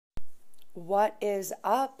What is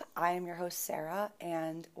up? I am your host, Sarah,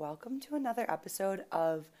 and welcome to another episode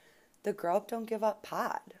of the Grow Up Don't Give Up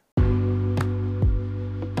pod.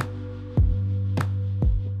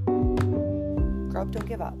 Grow Up Don't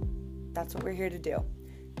Give Up. That's what we're here to do.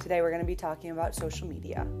 Today we're going to be talking about social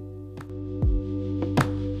media.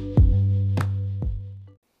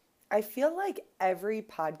 I feel like every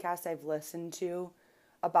podcast I've listened to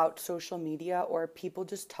about social media or people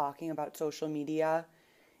just talking about social media,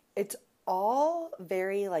 it's all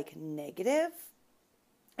very negative,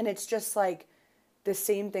 and it's just the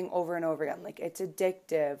same thing over and over again. It's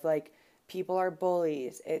addictive, people are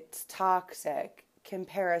bullies, it's toxic,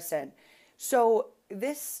 comparison. So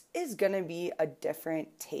this is gonna be a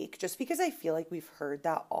different take just because I feel like we've heard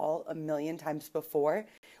that all a million times before.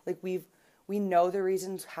 We know the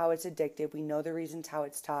reasons how it's addictive, we know the reasons how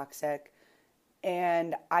it's toxic,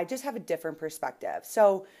 and I just have a different perspective.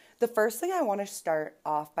 So the first thing I want to start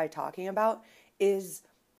off by talking about is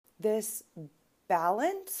this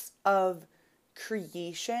balance of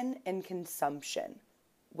creation and consumption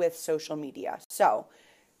with social media. So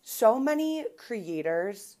many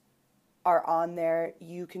creators are on there.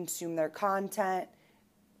 You consume their content.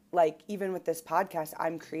 Even with this podcast,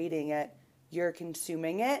 I'm creating it, you're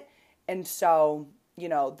consuming it. And so,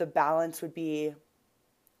 the balance would be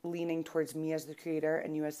leaning towards me as the creator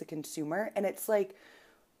and you as the consumer. And it's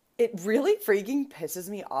it really freaking pisses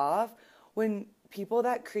me off when people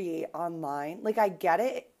that create online, I get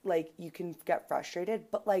it, you can get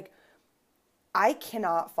frustrated, but I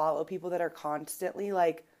cannot follow people that are constantly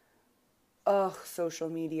social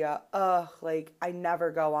media, I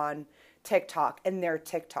never go on TikTok and they're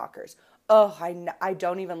TikTokers. I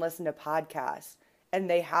don't even listen to podcasts and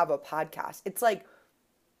they have a podcast. It's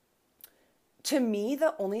to me,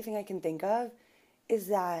 the only thing I can think of is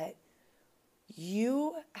that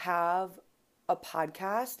you have a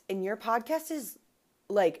podcast and your podcast is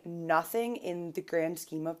nothing in the grand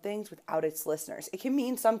scheme of things without its listeners. It can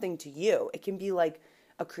mean something to you. It can be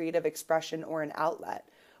a creative expression or an outlet.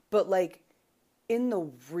 But in the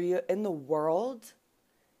world,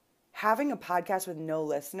 having a podcast with no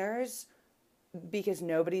listeners because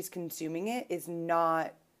nobody's consuming it is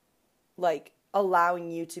not allowing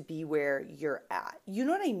you to be where you're at. You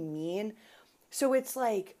know what I mean? So it's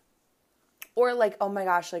oh my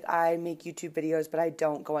gosh, I make YouTube videos, but I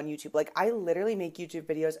don't go on YouTube. I literally make YouTube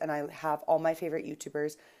videos and I have all my favorite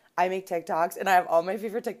YouTubers. I make TikToks and I have all my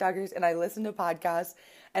favorite TikTokers, and I listen to podcasts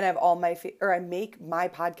and I have all my, I make my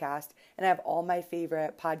podcast and I have all my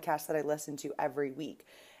favorite podcasts that I listen to every week.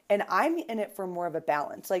 And I'm in it for more of a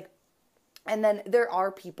balance. And then there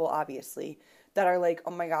are people obviously that are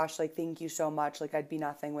oh my gosh, thank you so much. I'd be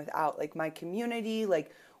nothing without my community.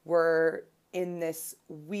 We're in this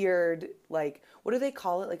weird, what do they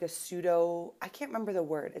call it? A pseudo, I can't remember the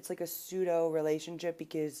word. It's a pseudo relationship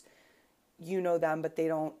because you know them, but they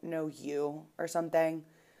don't know you or something.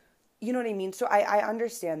 You know what I mean? So I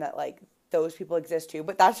understand that those people exist too,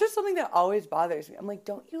 but that's just something that always bothers me. I'm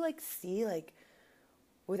don't you see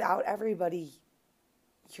without everybody,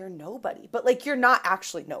 you're nobody, but you're not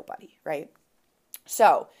actually nobody, right?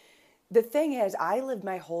 So the thing is, I lived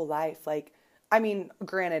my whole life,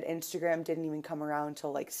 granted, Instagram didn't even come around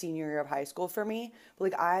until senior year of high school for me,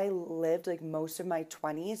 but I lived most of my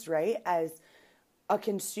 20s, right, as a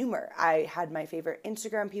consumer. I had my favorite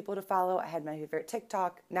Instagram people to follow. I had my favorite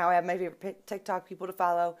TikTok. Now I have my favorite TikTok people to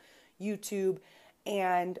follow, YouTube,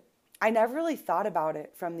 and I never really thought about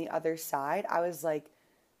it from the other side. I was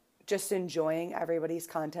just enjoying everybody's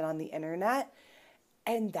content on the internet.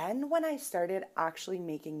 And then when I started actually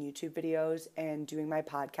making YouTube videos and doing my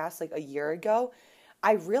podcast a year ago,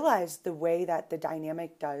 I realized the way that the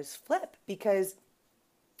dynamic does flip, because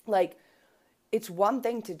it's one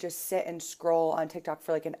thing to just sit and scroll on TikTok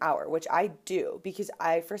for an hour, which I do because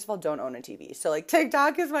I, first of all, don't own a TV. So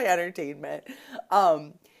TikTok is my entertainment.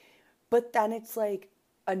 But then it's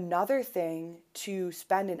another thing to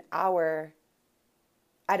spend an hour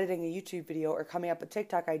editing a YouTube video or coming up with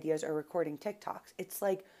TikTok ideas or recording TikToks.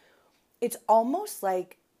 It's almost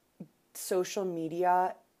social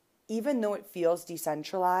media, even though it feels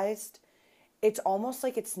decentralized, it's almost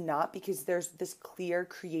it's not, because there's this clear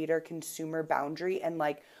creator-consumer boundary, and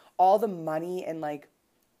all the money and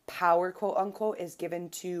power, quote unquote, is given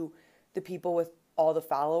to the people with all the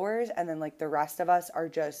followers, and then the rest of us are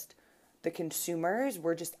just the consumers.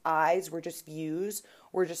 We're just eyes, we're just views,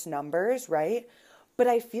 we're just numbers, right? But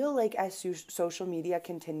I feel as social media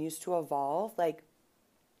continues to evolve,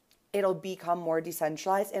 it'll become more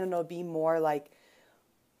decentralized, and it'll be more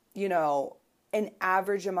an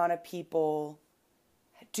average amount of people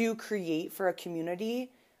do create for a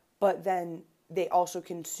community, but then they also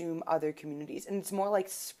consume other communities, and it's more like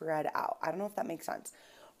spread out. I don't know if that makes sense.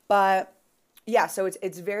 But yeah, so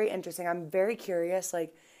it's very interesting. I'm very curious,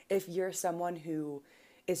 like, if you're someone who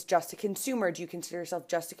is just a consumer, do you consider yourself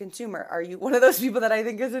just a consumer? Are you one of those people that I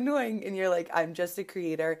think is annoying and you're like, I'm just a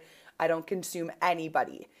creator, I don't consume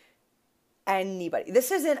anybody?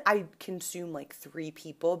 This isn't I consume like 3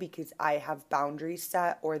 people because I have boundaries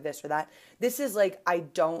set or this or that. This is like I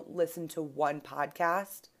don't listen to one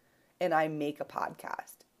podcast and I make a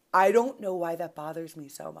podcast. I don't know why that bothers me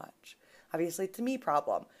so much. Obviously it's a me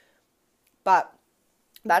problem. But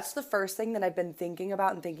that's the first thing that I've been thinking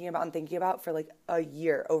about for like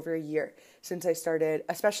over a year since I started,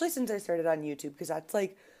 especially since I started on YouTube, because that's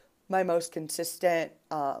like my most consistent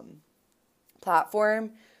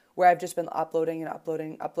platform where I've just been uploading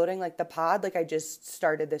like the pod. Like I just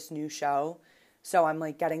started this new show, so I'm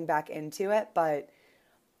like getting back into it, but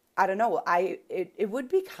I don't know. It would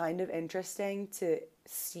be kind of interesting to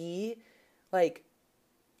see like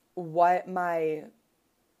what my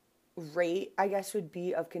rate, I guess, would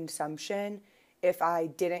be of consumption if I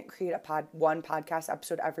didn't create one podcast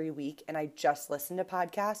episode every week and I just listened to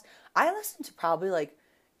podcasts. I listen to probably like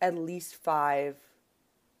at least 5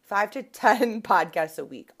 to 10 podcasts a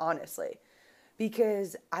week, honestly,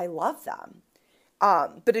 because I love them.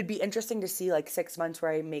 But it'd be interesting to see like 6 months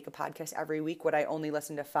where I make a podcast every week, would I only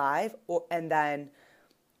listen to 5? And then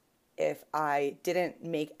if I didn't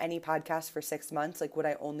make any podcasts for 6 months, like would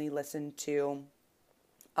I only listen to,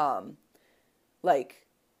 would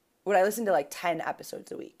I listen to like 10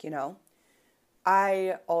 episodes a week, you know?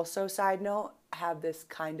 I also, side note, have this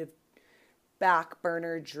kind of back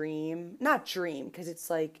burner dream, not dream, because it's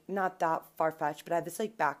like not that far-fetched, but I have this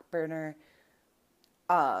like back burner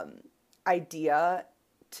idea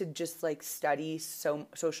to just like study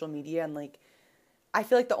social media, and like I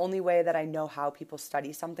feel like the only way that I know how people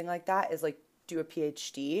study something like that is like do a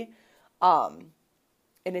PhD, and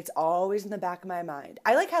it's always in the back of my mind.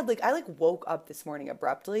 I woke up this morning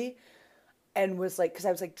abruptly and was like, because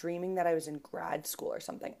I was like dreaming that I was in grad school or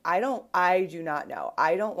something. I do not know.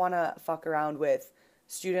 I don't want to fuck around with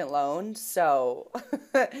student loans. So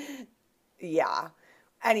yeah.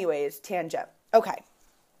 Anyways, tangent. Okay.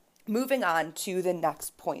 Moving on to the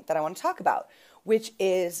next point that I want to talk about, which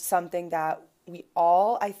is something that we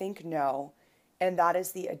all, I think, know, and that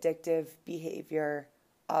is the addictive behavior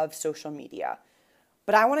of social media.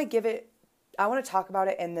 But I want to talk about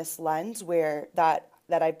it in this lens where that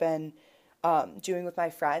I've been doing with my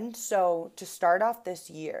friend. So to start off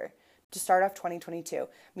 2022,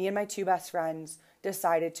 me and my 2 best friends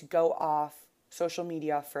decided to go off social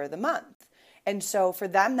media for the month. And so for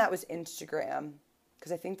them, that was Instagram,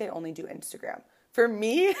 because I think they only do Instagram. For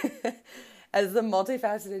me, as the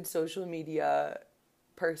multifaceted social media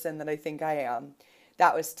person that I think I am,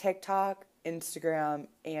 that was TikTok, Instagram,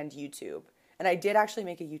 and YouTube. And I did actually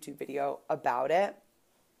make a YouTube video about it,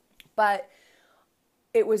 but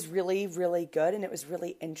it was really, really good, and it was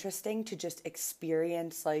really interesting to just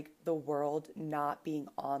experience like the world not being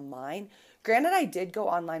online. Granted, I did go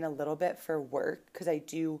online a little bit for work because I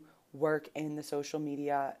do work in the social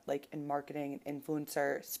media, like in marketing and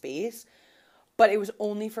influencer space, but it was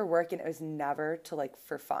only for work and it was never to like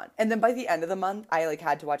for fun. And then by the end of the month, I like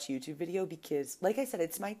had to watch a YouTube video because, like I said,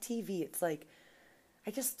 it's my TV. It's like,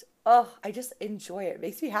 I just enjoy it. It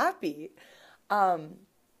makes me happy.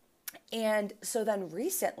 And so then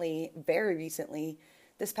very recently,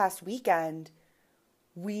 this past weekend,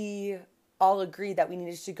 we all agreed that we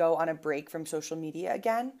needed to go on a break from social media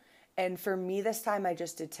again. And for me this time, I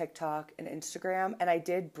just did TikTok and Instagram. And I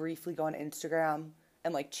did briefly go on Instagram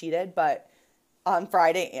and like cheated, but on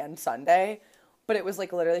Friday and Sunday. But it was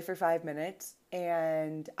like literally for 5 minutes.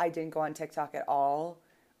 And I didn't go on TikTok at all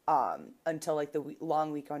until like the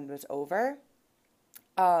long weekend was over.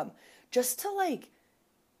 Just to like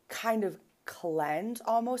kind of cleanse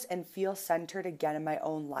almost and feel centered again in my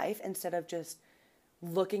own life instead of just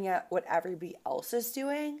looking at what everybody else is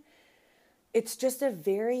doing. It's just a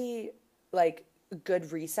very like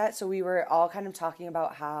good reset. So we were all kind of talking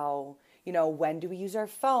about how, you know, when do we use our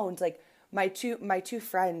phones? Like my two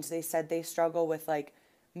friends, they said they struggle with like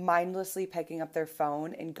mindlessly picking up their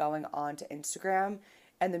phone and going on to Instagram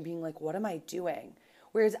and then being like, what am I doing?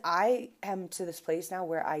 Whereas I am to this place now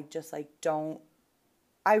where I just like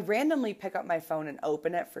I randomly pick up my phone and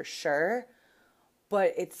open it for sure,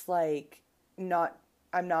 but it's like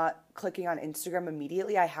I'm not clicking on Instagram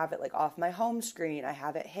immediately. I have it like off my home screen. I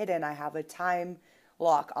have it hidden. I have a time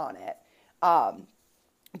lock on it.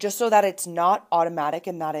 Just so that it's not automatic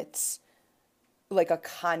and that it's like a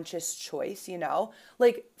conscious choice, you know?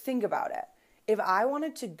 Like, think about it. If I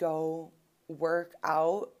wanted to go work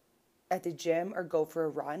out at the gym or go for a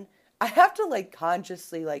run, I have to like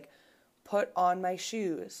consciously like put on my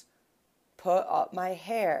shoes, put up my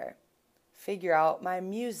hair, figure out my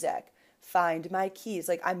music, find my keys.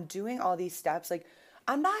 Like I'm doing all these steps. Like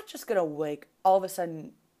I'm not just gonna like all of a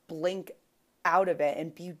sudden blink out of it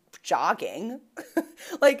and be jogging.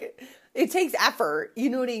 Like it takes effort. You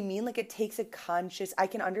know what I mean? Like it takes a conscious, I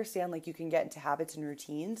can understand like you can get into habits and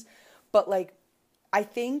routines, but like I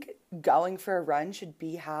think going for a run should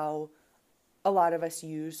be how a lot of us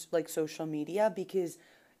use like social media, because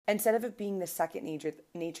instead of it being the second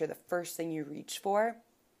nature, the first thing you reach for,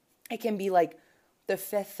 it can be like the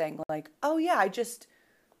fifth thing, like, oh yeah, I just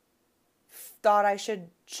thought I should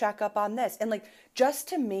check up on this. And like just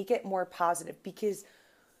to make it more positive, because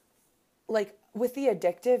like with the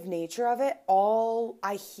addictive nature of it, all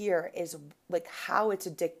I hear is like how it's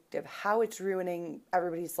addictive, how it's ruining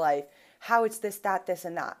everybody's life, how it's this, that, this,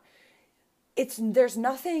 and that. There's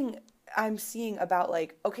nothing I'm seeing about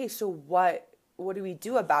like, okay, so what do we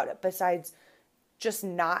do about it besides just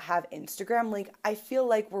not have Instagram? Like I feel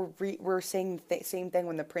like we're saying the same thing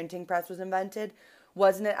when the printing press was invented,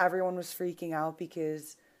 wasn't it? Everyone was freaking out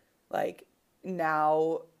because like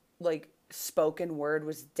now like spoken word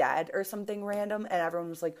was dead or something random, and everyone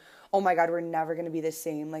was like, oh my god, we're never going to be the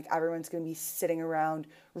same. Like everyone's going to be sitting around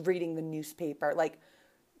reading the newspaper. Like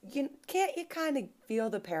you kind of feel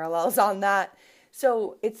the parallels on that?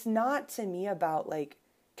 So it's not to me about like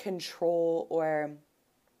control or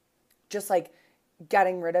just like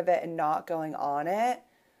getting rid of it and not going on it,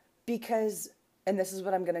 because, and this is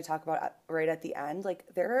what I'm going to talk about right at the end, like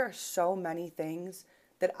there are so many things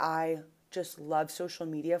that I just love social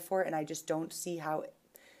media for, and I just don't see how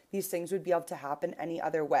these things would be able to happen any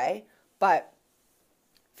other way. But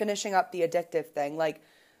finishing up the addictive thing, like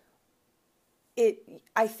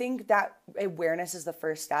I think that awareness is the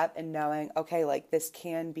first step in knowing, okay, like this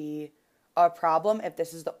can be a problem if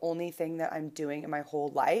this is the only thing that I'm doing in my whole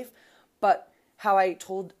life. But how I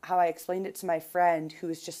explained it to my friend, who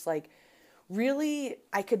was just like really,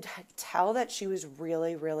 I could tell that she was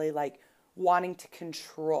really, really like wanting to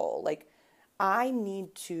control. Like I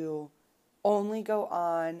need to only go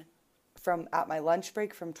on from at my lunch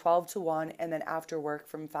break from 12 to 1 and then after work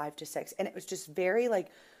from 5 to 6. And it was just very like,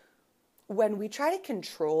 when we try to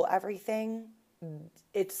control everything,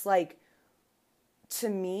 it's like, to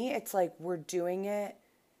me, it's like we're doing it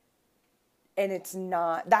and that's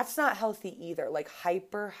not healthy either. Like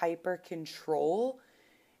hyper control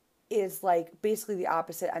is like basically the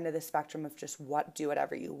opposite end of the spectrum of just do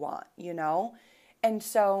whatever you want, you know? And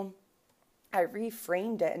so I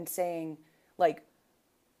reframed it and saying like,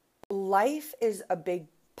 life is a big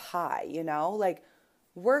pie, you know? Like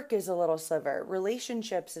work is a little sliver,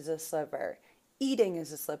 relationships is a sliver, eating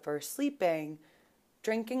is a sliver, sleeping,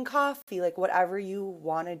 drinking coffee, like whatever you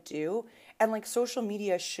want to do. And like social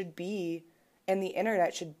media should be, and the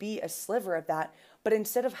internet should be a sliver of that. But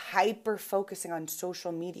instead of hyper focusing on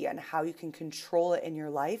social media and how you can control it in your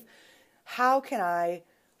life, how can I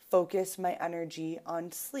focus my energy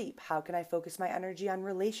on sleep? How can I focus my energy on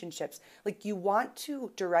relationships? Like you want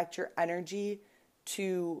to direct your energy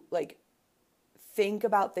to like think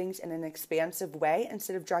about things in an expansive way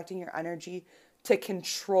instead of directing your energy to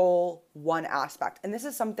control one aspect. And this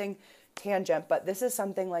is something tangent, but this is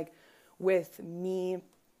something like with me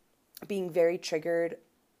being very triggered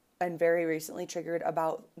and very recently triggered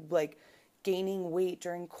about like gaining weight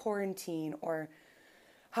during quarantine, or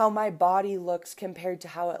how my body looks compared to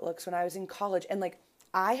how it looks when I was in college. And like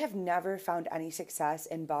I have never found any success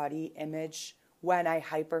in body image when I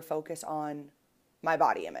hyper focus on my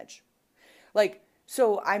body image. Like,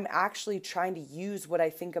 so I'm actually trying to use what I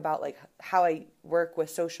think about, like how I work with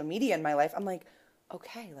social media in my life. I'm like,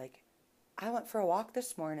 okay, like I went for a walk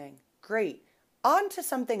this morning. Great. On to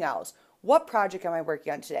something else. What project am I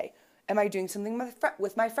working on today? Am I doing something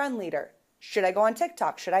with my friend later? Should I go on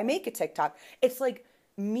TikTok? Should I make a TikTok? It's like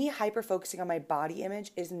me hyper focusing on my body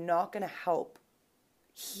image is not going to help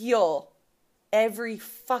heal every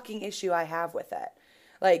fucking issue I have with it.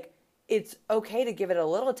 Like, it's okay to give it a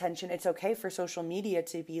little attention. It's okay for social media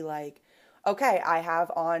to be like, okay, I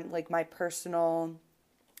have on like my personal,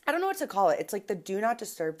 I don't know what to call it. It's like the do not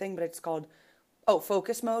disturb thing, but it's called,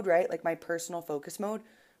 focus mode, right? Like my personal focus mode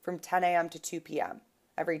from 10 a.m. to 2 p.m.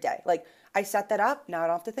 every day. Like I set that up. Now I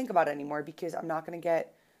don't have to think about it anymore because I'm not going to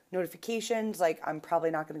get notifications. Like I'm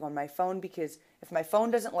probably not going to go on my phone, because if my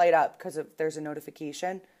phone doesn't light up because there's a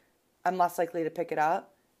notification, I'm less likely to pick it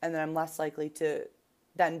up. And then I'm less likely to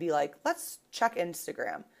then be like, let's check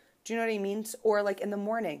Instagram. Do you know what I mean? Or like in the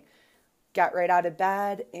morning, get right out of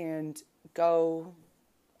bed and go,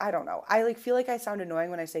 I don't know. I like feel like I sound annoying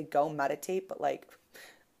when I say go meditate, but like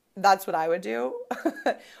That's what I would do.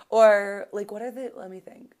 Or like what are the let me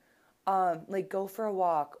think. Like go for a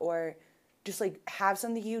walk or just like have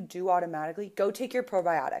something you do automatically. Go take your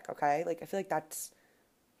probiotic, okay? Like I feel like that's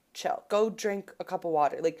chill. Go drink a cup of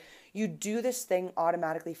water. Like you do this thing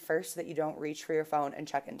automatically first so that you don't reach for your phone and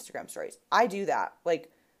check Instagram stories. I do that.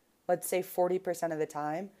 Like let's say 40% of the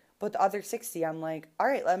time, but the other 60 I'm like, "All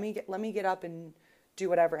right, let me get up and do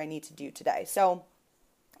whatever I need to do today." So,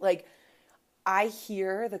 like I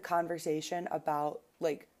hear the conversation about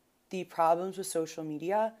like the problems with social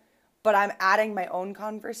media, but I'm adding my own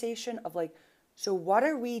conversation of like, so what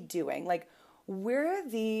are we doing? Like we're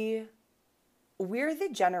the we're the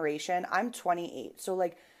generation, I'm 28. So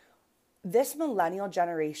like this millennial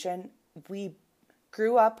generation, we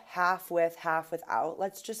grew up half with, half without,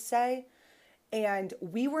 let's just say. And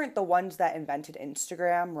we weren't the ones that invented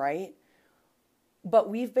Instagram, right? But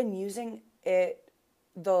we've been using it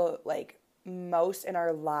the like most in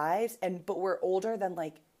our lives and but we're older than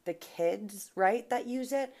like the kids, right, that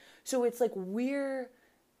use it. So it's like we're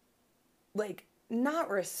like not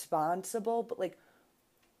responsible, but like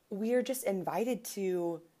we're just invited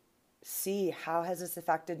to see how has this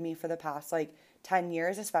affected me for the past like 10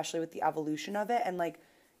 years, especially with the evolution of it and like,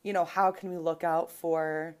 how can we look out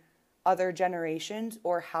for other generations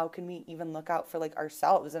or how can we even look out for like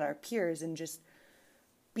ourselves and our peers and just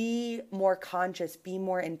be more conscious, be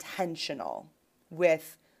more intentional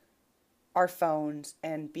with our phones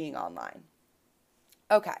and being online.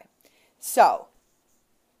 Okay, so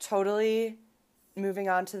totally moving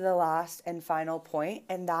on to the last and final point,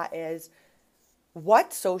 and that is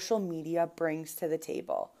what social media brings to the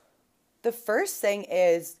table. The first thing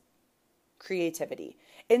is creativity.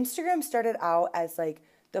 Instagram started out as like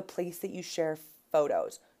the place that you share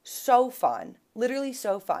photos. So fun, literally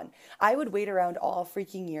so fun. I would wait around all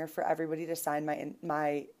freaking year for everybody to sign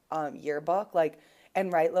my yearbook, like,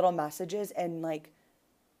 and write little messages, and like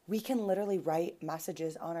we can literally write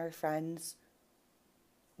messages on our friends'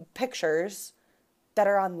 pictures that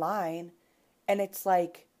are online, and it's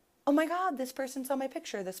like, oh my god, this person saw my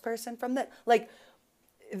picture, this person from that, like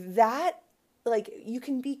that, like you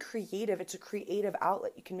can be creative. It's a creative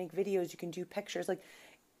outlet. You can make videos, you can do pictures, like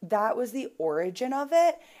that was the origin of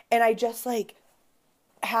it. And I just like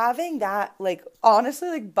having that, like honestly,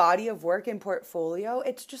 like body of work and portfolio,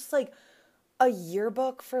 it's just like a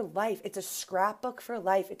yearbook for life. It's a scrapbook for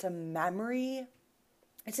life. It's a memory.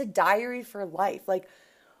 It's a diary for life. Like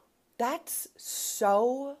that's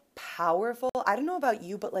so powerful. I don't know about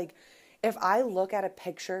you, but like if I look at a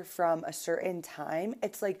picture from a certain time,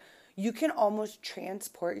 it's like you can almost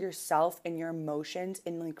transport yourself and your emotions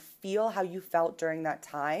and like feel how you felt during that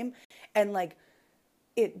time. And like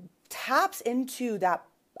it taps into that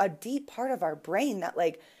a deep part of our brain that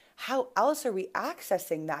like how else are we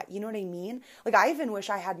accessing that? You know what I mean? Like I even wish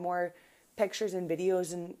I had more pictures and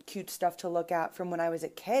videos and cute stuff to look at from when I was a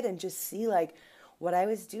kid and just see like what I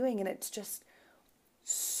was doing, and it's just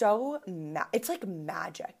it's like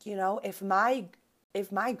magic, if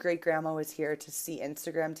my great grandma was here to see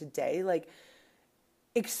Instagram today, like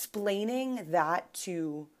explaining that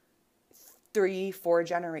to 3, 4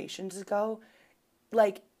 generations ago,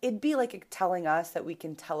 like it'd be like telling us that we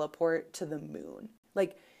can teleport to the moon.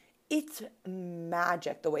 Like it's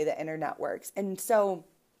magic the way the internet works. And so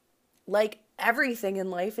like everything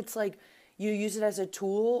in life, it's like you use it as a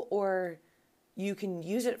tool or you can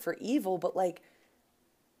use it for evil, but like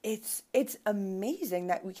it's amazing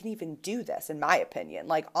that we can even do this, in my opinion.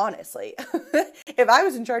 Like honestly, if I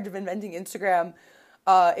was in charge of inventing Instagram,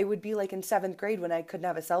 it would be like in 7th grade when I couldn't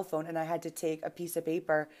have a cell phone and I had to take a piece of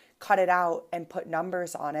paper, cut it out, and put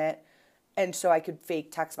numbers on it, and so I could fake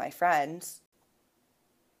text my friends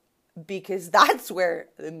because that's where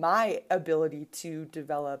my ability to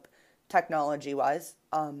develop technology was.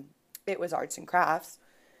 It was arts and crafts.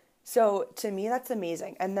 So to me, that's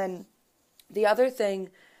amazing. And then the other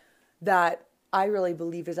thing that I really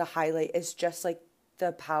believe is a highlight is just like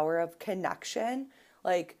the power of connection.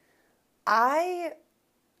 Like I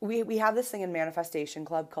we have this thing in Manifestation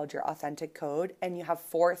Club called your authentic code, and you have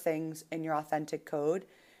 4 things in your authentic code.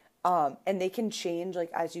 And they can change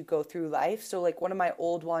like as you go through life. So like one of my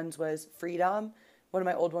old ones was freedom, one of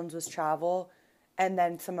my old ones was travel, and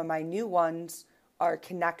then some of my new ones are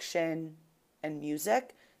connection and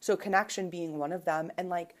music. So connection being one of them, and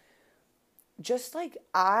like just like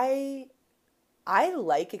I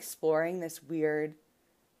like exploring this weird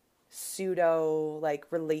pseudo like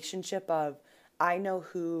relationship of I know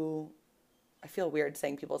who I feel weird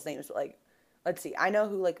saying people's names, but like let's see, I know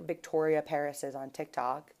who like Victoria Paris is on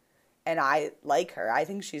TikTok, and I like her. I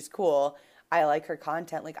think she's cool. I like her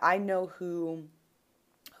content. Like I know who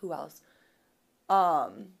else?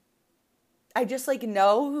 I just like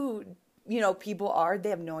know who, people are. They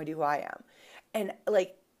have no idea who I am. And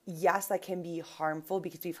like, yes, that can be harmful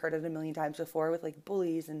because we've heard it a million times before with like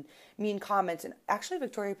bullies and mean comments. And actually,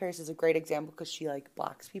 Victoria Paris is a great example because she like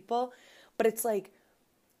blocks people. But it's like,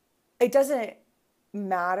 it doesn't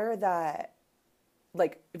matter that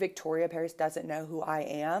like Victoria Paris doesn't know who I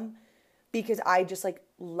am because I just like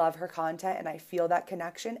love her content and I feel that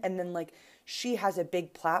connection. And then like she has a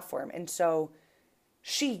big platform. And so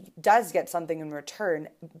she does get something in return,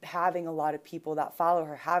 having a lot of people that follow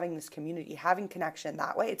her, having this community, having connection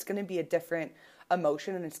that way. It's going to be a different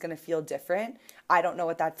emotion and it's going to feel different. I don't know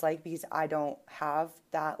what that's like because I don't have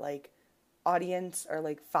that like audience or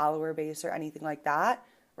like follower base or anything like that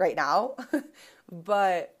right now.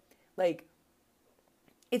 But like,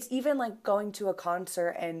 it's even like going to a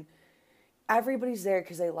concert and everybody's there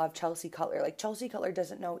because they love Chelsea Cutler. Like Chelsea Cutler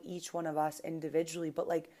doesn't know each one of us individually, but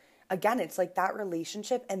like again, it's like that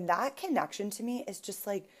relationship and that connection to me is just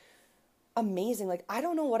like amazing. Like I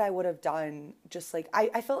don't know what I would have done. Just like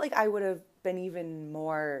I felt like I would have been even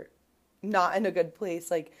more not in a good place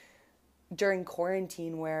like during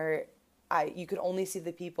quarantine where you could only see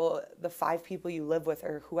the 5 people you live with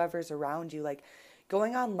or whoever's around you, like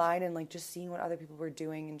going online and like just seeing what other people were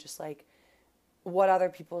doing and just like what other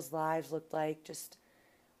people's lives looked like. Just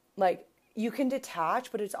like you can detach,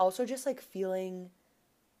 but it's also just like feeling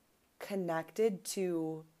connected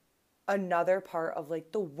to another part of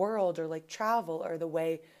like the world or like travel or the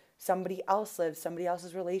way somebody else lives, somebody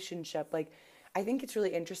else's relationship. Like I think it's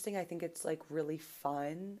really interesting. I think it's like really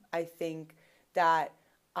fun. I think that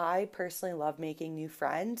I personally love making new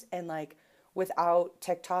friends and like without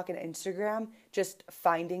TikTok and Instagram, just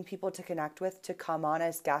finding people to connect with to come on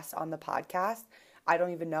as guests on the podcast. I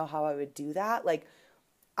don't even know how I would do that. Like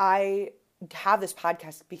I have this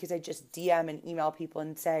podcast because I just DM and email people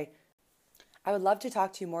and say, I would love to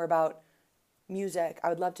talk to you more about music. I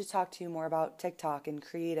would love to talk to you more about TikTok and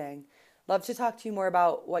creating. Love to talk to you more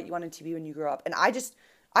about what you wanted to be when you grew up. And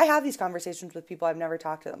I have these conversations with people. I've never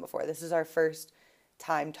talked to them before. This is our first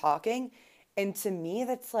time talking. And to me,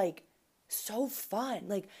 that's like so fun.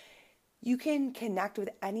 Like you can connect with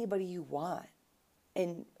anybody you want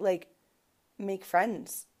and like make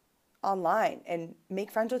friends online and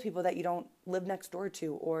make friends with people that you don't live next door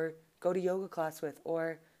to or go to yoga class with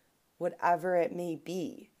or whatever it may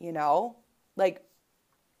be, Like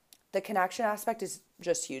the connection aspect is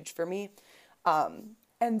just huge for me. And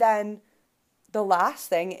then the last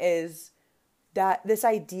thing is that this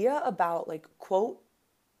idea about like, quote,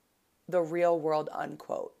 the real world,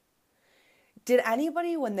 unquote. Did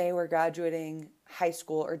anybody when they were graduating high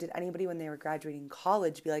school or did anybody when they were graduating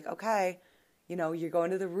college be like, okay, you're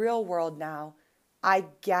going to the real world now. I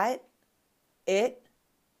get it,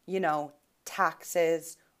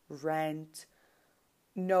 taxes, rent,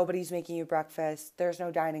 nobody's making you breakfast, there's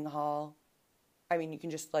no dining hall. I mean, you can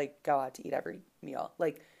just like go out to eat every meal.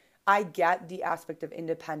 Like, I get the aspect of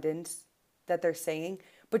independence that they're saying,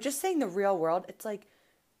 but just saying the real world, it's like,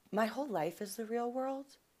 my whole life is the real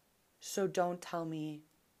world. So don't tell me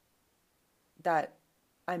that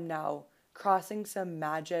I'm now crossing some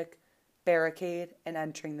magic barricade and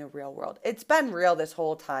entering the real world. It's been real this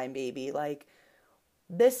whole time, baby. Like,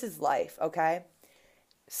 this is life, okay?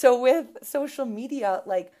 So with social media,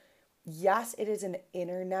 like, yes, it is an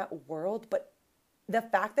internet world, but the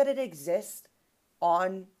fact that it exists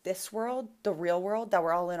on this world, the real world that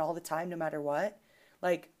we're all in all the time, no matter what,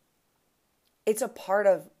 like, it's a part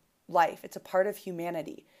of life. It's a part of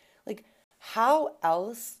humanity. Like, how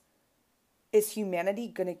else is humanity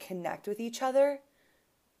going to connect with each other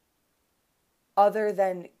other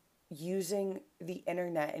than using the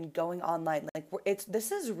internet and going online? Like,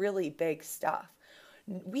 this is really big stuff.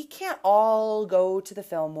 We can't all go to the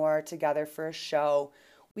Fillmore together for a show.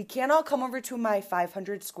 We can't all come over to my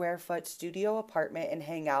 500 square foot studio apartment and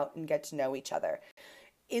hang out and get to know each other.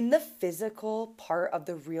 In the physical part of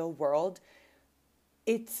the real world,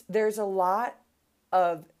 there's a lot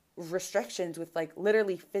of restrictions with like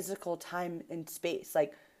literally physical time and space,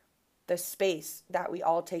 like the space that we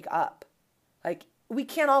all take up. Like we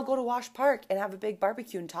can't all go to Wash Park and have a big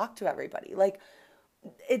barbecue and talk to everybody. Like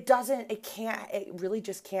it really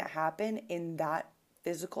just can't happen in that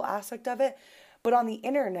physical aspect of it. But on the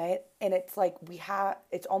internet, and it's like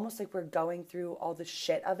it's almost like we're going through all the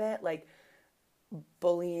shit of it, like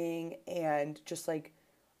bullying and just like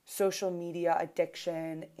social media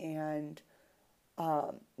addiction and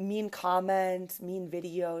mean comments, mean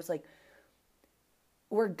videos. Like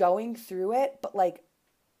we're going through it, but like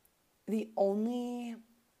the only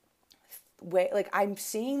way, like I'm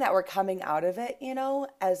seeing that we're coming out of it,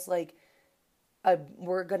 as like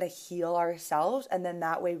we're going to heal ourselves, and then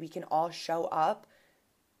that way we can all show up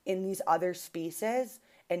in these other spaces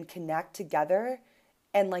and connect together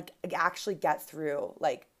and like actually get through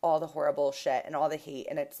like all the horrible shit and all the hate.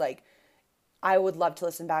 And it's like, I would love to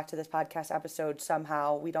listen back to this podcast episode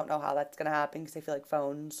somehow. We don't know how that's going to happen because I feel like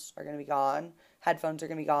phones are going to be gone. Headphones are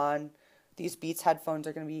going to be gone. These Beats headphones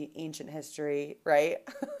are going to be ancient history, right?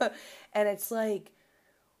 And it's like,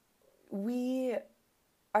 we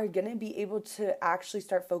are going to be able to actually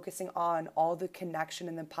start focusing on all the connection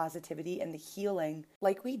and the positivity and the healing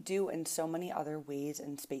like we do in so many other ways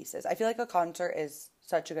and spaces. I feel like a concert is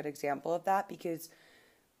such a good example of that because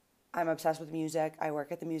I'm obsessed with music. I work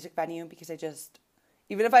at the music venue because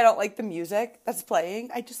even if I don't like the music that's playing,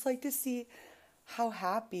 I just like to see how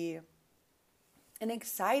happy and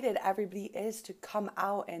excited everybody is to come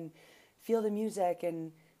out and feel the music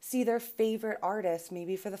and see their favorite artist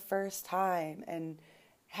maybe for the first time and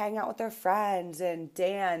hang out with their friends and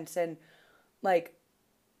dance, and like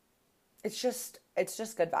it's just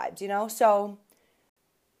good vibes, you know? So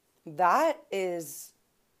that is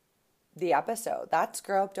the episode. That's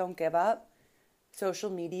Grow Up, Don't Give Up, social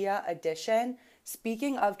media edition.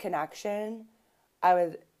 Speaking of connection, I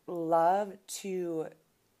would love to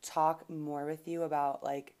talk more with you about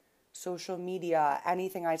like social media,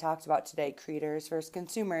 anything I talked about today, creators versus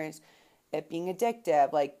consumers, it being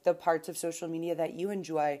addictive, like the parts of social media that you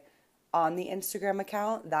enjoy on the Instagram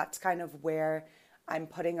account. That's kind of where I'm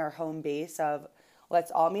putting our home base of let's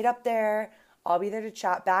all meet up there. I'll be there to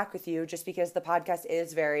chat back with you just because the podcast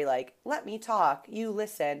is very like, let me talk, you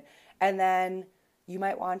listen, and then you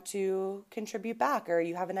might want to contribute back or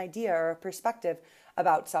you have an idea or a perspective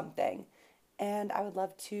about something. And I would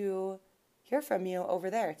love to hear from you over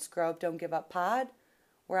there. It's Grow Up, Don't Give Up Pod.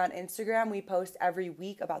 We're on Instagram. We post every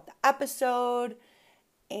week about the episode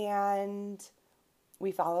and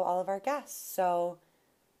we follow all of our guests. So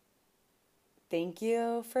thank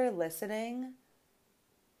you for listening.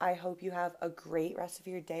 I hope you have a great rest of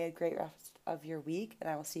your day, a great rest of your week, and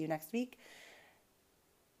I will see you next week.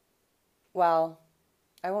 Well,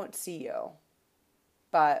 I won't see you,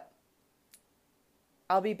 but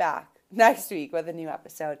I'll be back next week with a new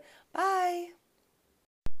episode. Bye.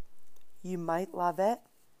 You might love it.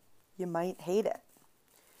 You might hate it.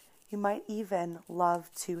 You might even love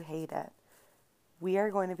to hate it. We are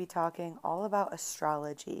going to be talking all about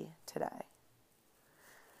astrology today.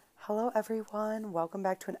 Hello, everyone. Welcome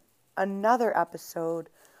back to another episode,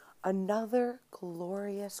 another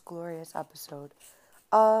glorious, glorious episode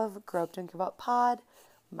of Grow Up, Don't Give Up Pod.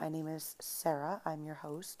 My name is Sarah. I'm your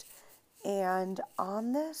host. And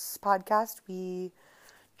on this podcast, we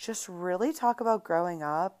just really talk about growing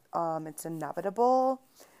up. It's inevitable,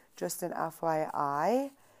 just an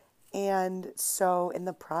FYI. And so in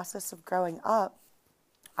the process of growing up,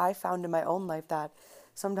 I found in my own life that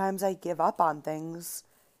sometimes I give up on things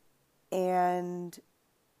and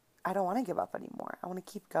I don't want to give up anymore. I want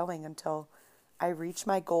to keep going until I reach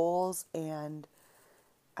my goals and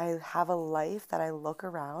I have a life that I look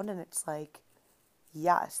around and it's like,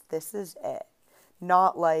 yes, this is it.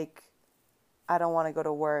 Not like, I don't want to go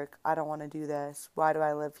to work. I don't want to do this. Why do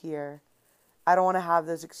I live here? I don't want to have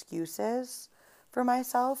those excuses for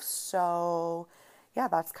myself. So yeah,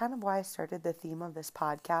 that's kind of why I started the theme of this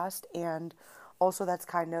podcast. And also that's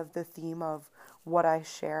kind of the theme of what I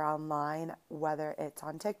share online, whether it's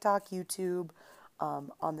on TikTok, YouTube,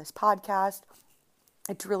 on this podcast.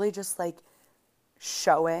 It's really just like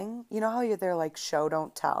showing, you know how they're like show,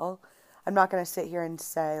 don't tell. I'm not going to sit here and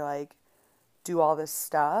say like, do all this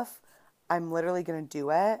stuff. I'm literally going to do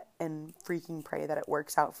it and freaking pray that it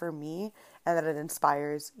works out for me and that it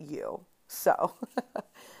inspires you. So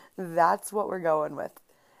that's what we're going with.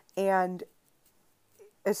 And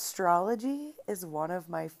astrology is one of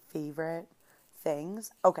my favorite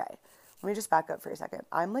things. Okay, let me just back up for a second.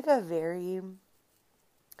 I'm like a very,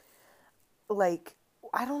 like,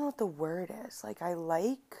 I don't know what the word is. Like, I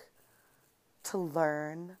like to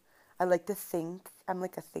learn. I like to think. I'm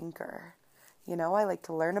like a thinker. You know, I like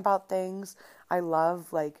to learn about things. I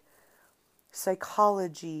love, like,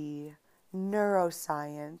 psychology,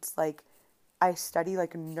 neuroscience. Like, I study,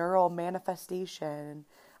 like, neural manifestation,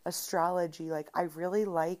 astrology. Like, I really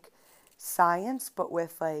like science, but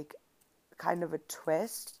with, like, kind of a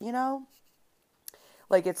twist, you know?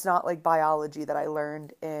 Like, it's not like biology that I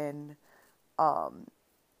learned in,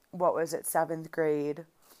 what was it, seventh grade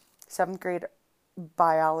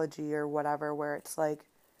biology or whatever, where it's like,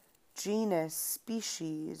 genus,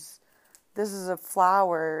 species, this is a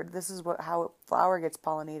flower, this is how a flower gets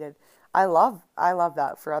pollinated. I love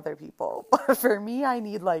that for other people. But for me, I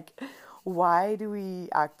need like why do we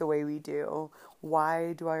act the way we do?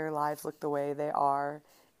 Why do our lives look the way they are?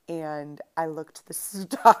 And I look to the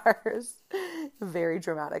stars very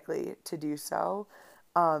dramatically to do so,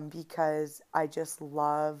 because I just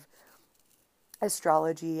love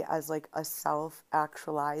astrology as like a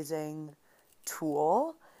self-actualizing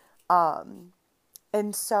tool.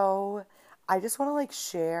 And so I just want to like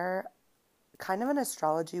share kind of an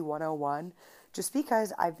astrology 101 just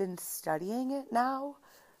because I've been studying it now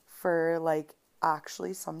for like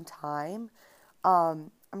actually some time.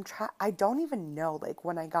 I don't even know like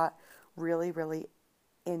when I got really, really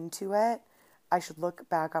into it. I should look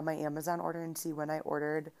back on my Amazon order and see when I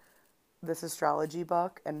ordered this astrology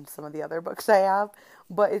book and some of the other books I have,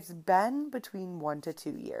 but it's been between 1 to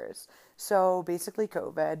 2 years. So basically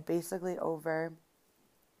COVID, basically over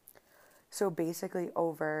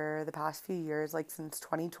the past few years, like since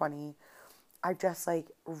 2020, I've just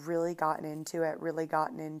like really gotten into it,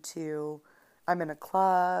 I'm in a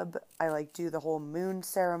club. I like do the whole moon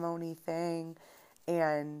ceremony thing.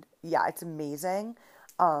 And yeah, it's amazing.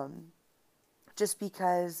 Just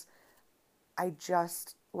because I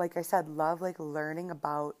just, like I said, love like learning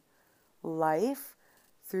about life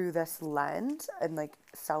through this lens and like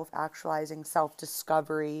self-actualizing,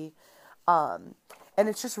 self-discovery. And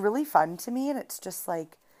it's just really fun to me. And it's just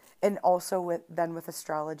like, and also with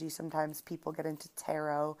astrology, sometimes people get into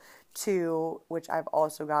tarot too, which I've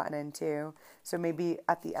also gotten into. So maybe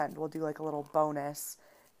at the end we'll do like a little bonus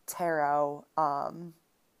tarot,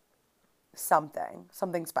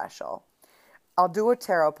 something special. I'll do a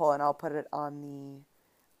tarot pull and I'll put it um,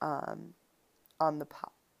 on the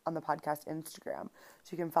podcast Instagram.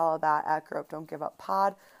 So you can follow that at Grow Up Don't Give Up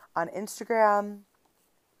Pod on Instagram.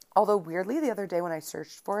 Although weirdly, the other day when I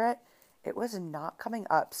searched for it, it was not coming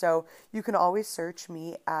up. So you can always search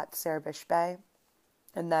me at Sarah Bishbay,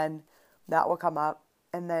 and then that will come up.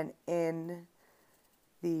 And then in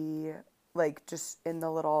the, like, just in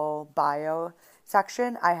the little bio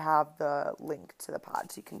section, I have the link to the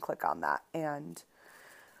pod. So you can click on that and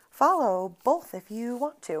follow both if you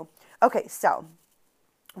want to. Okay, so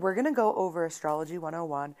we're going to go over Astrology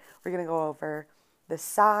 101. We're going to go over the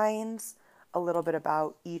signs, a little bit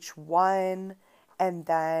about each one, and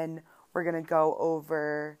then we're going to go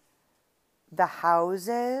over the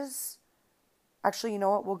houses. Actually, you know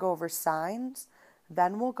what? We'll go over signs,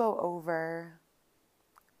 then we'll go over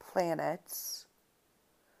planets,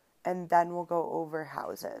 and then we'll go over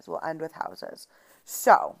houses. We'll end with houses.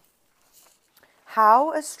 So,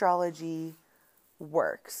 how astrology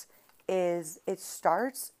works is it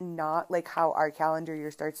starts not like how our calendar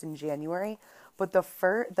year starts in January, but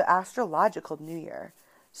the astrological new year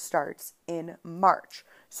starts in March.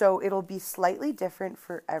 So it'll be slightly different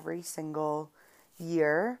for every single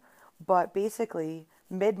year, but basically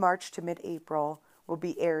mid-March to mid-April will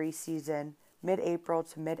be Aries season, mid-April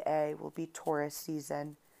to mid-A will be Taurus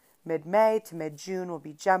season, mid-May to mid-June will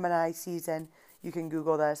be Gemini season. You can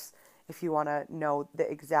Google this if you want to know the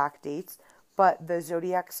exact dates. But the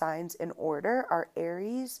zodiac signs in order are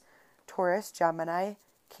Aries, Taurus, Gemini,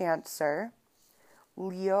 Cancer,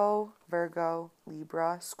 Leo, Virgo,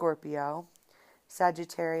 Libra, Scorpio,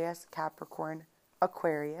 Sagittarius, Capricorn,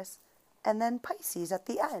 Aquarius, and then Pisces at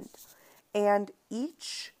the end. And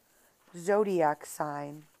each zodiac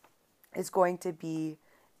sign is going to be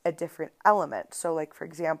a different element. So like, for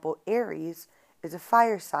example, Aries is a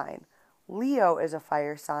fire sign. Leo is a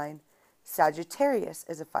fire sign. Sagittarius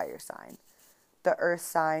is a fire sign. The earth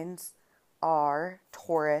signs are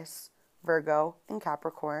Taurus, Virgo, and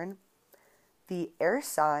Capricorn. The air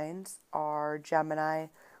signs are Gemini,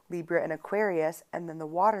 Libra, and Aquarius. And then the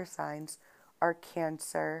water signs are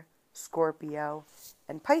Cancer, Scorpio,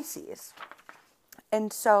 and Pisces.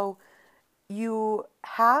 And so you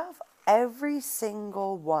have every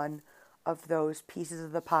single one of those pieces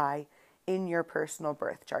of the pie in your personal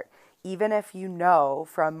birth chart. Even if you know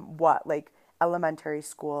from elementary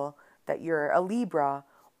school that you're a Libra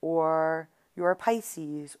or you're a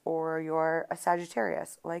Pisces or you're a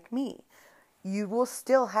Sagittarius like me, you will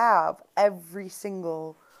still have every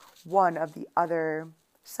single one of the other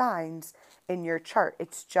signs in your chart.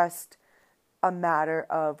 It's just a matter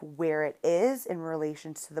of where it is in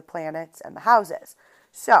relation to the planets and the houses.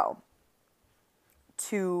 So,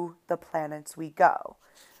 to the planets we go.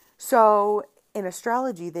 So, in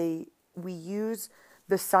astrology, we use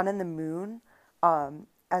the sun and the moon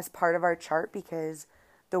as part of our chart because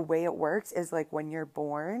the way it works is like when you're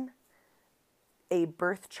born, a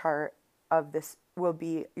birth chart of this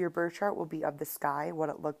your birth chart will be of the sky, what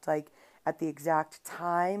it looked like at the exact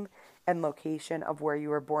time and location of where you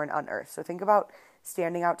were born on Earth. So think about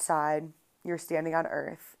standing outside, you're standing on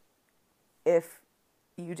Earth. If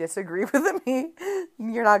you disagree with me,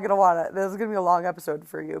 you're not going to want to, this is going to be a long episode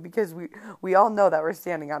for you because we all know that we're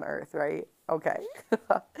standing on Earth, right? Okay.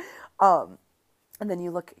 And then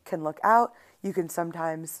you can look out, you can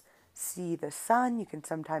sometimes see the sun, you can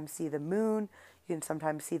sometimes see the moon, you can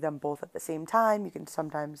sometimes see them both at the same time, you can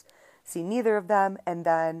sometimes see neither of them, and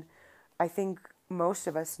then I think most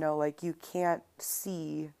of us know, like, you can't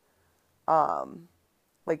see,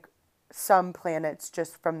 like, some planets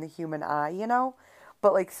just from the human eye, you know?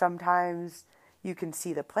 But, like, sometimes you can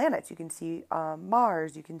see the planets. You can see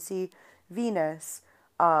Mars. You can see Venus.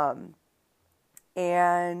 And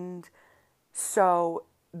so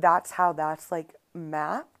that's how that's, like,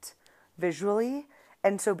 mapped visually.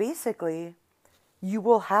 And so basically, you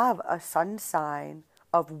will have a sun sign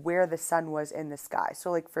of where the sun was in the sky.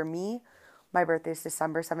 So, like, for me, my birthday is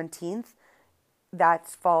December 17th. That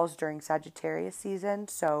falls during Sagittarius season.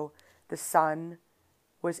 So the sun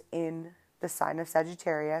was in the sign of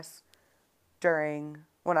Sagittarius during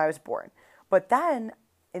when I was born. But then,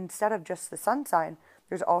 instead of just the sun sign,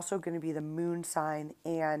 there's also going to be the moon sign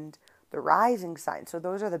and the rising sign. So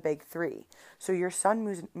those are the big three. So your sun,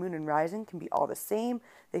 moon, and rising can be all the same.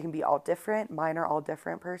 They can be all different. Mine are all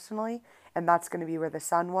different personally. And that's going to be where the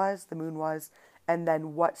sun was, the moon was, and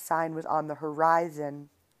then what sign was on the horizon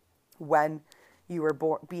when you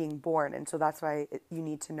were being born. And so that's why you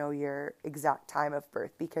need to know your exact time of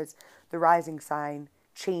birth, because the rising sign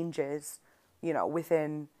changes, you know,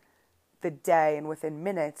 within the day and within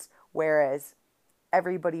minutes, whereas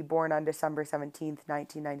everybody born on December 17th,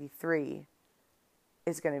 1993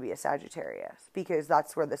 is going to be a Sagittarius, because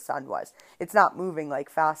that's where the sun was. It's not moving, like,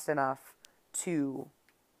 fast enough to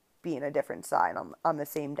be in a different sign on the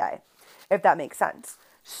same day, if that makes sense.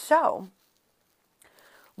 So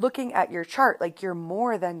looking at your chart, like, you're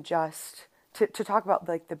more than just to talk about,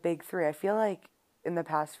 like, the big three. I feel like in the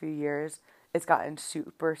past few years it's gotten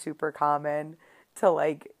super, super common to,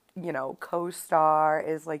 like, you know, CoStar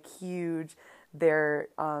is, like, huge. Their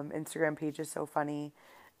Instagram page is so funny,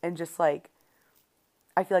 and just, like,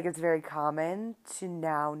 I feel like it's very common to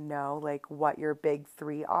now know, like, what your big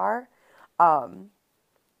three are.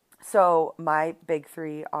 So my big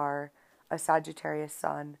three are a Sagittarius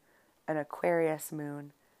sun, an Aquarius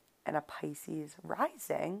moon, and a Pisces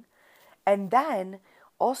rising. And then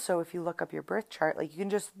also, if you look up your birth chart, like, you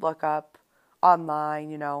can just look up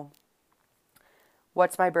online, you know,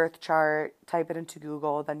 what's my birth chart, type it into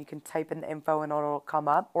Google, then you can type in the info and it'll come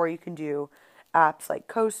up. Or you can do apps like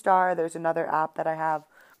CoStar. There's another app that I have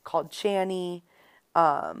called Chani,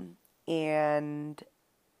 and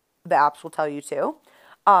the apps will tell you too.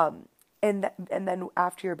 And then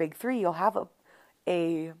after your big three, you'll have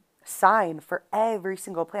a sign for every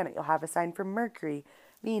single planet. You'll have a sign for Mercury,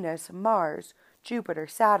 Venus, Mars, Jupiter,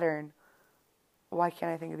 Saturn. Why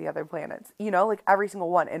can't I think of the other planets? You know, like, every single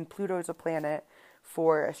one. And Pluto is a planet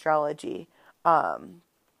for astrology. And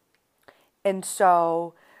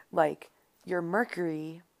so, like, your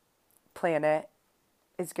Mercury planet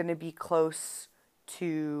is going to be close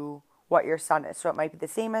to what your sun is. So it might be the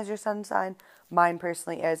same as your sun sign. Mine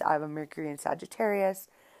personally is, I have a Mercury in Sagittarius.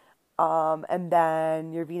 And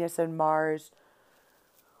then your Venus and Mars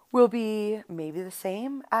will be maybe the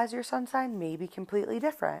same as your sun sign, maybe completely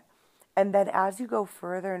different. And then as you go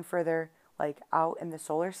further and further, like, out in the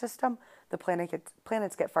solar system, the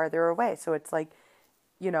planets get farther away. So it's like,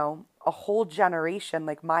 you know, a whole generation,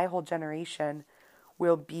 like my whole generation,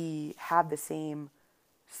 will have the same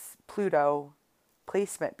Pluto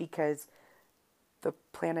placement, because the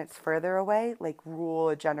planets further away, like, rule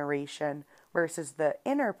a generation, versus the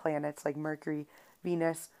inner planets like Mercury,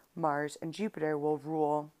 Venus, Mars, and Jupiter will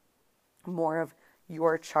rule more of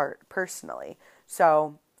your chart personally.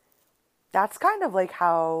 So that's kind of like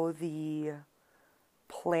how the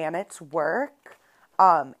planets work.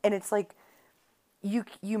 And it's like you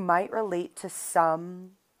might relate to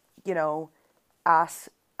some, you know,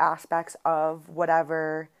 aspects of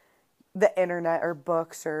whatever the internet or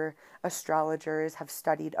books or astrologers have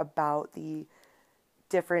studied about the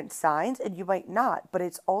different signs, and you might not, but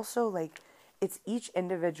it's also like, it's each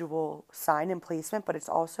individual sign and placement, but it's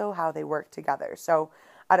also how they work together. So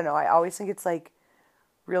I don't know, I always think it's, like,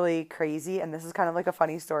 really crazy, and this is kind of like a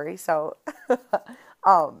funny story. So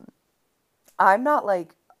I'm not,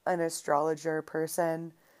 like, an astrologer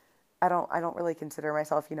person. I don't really consider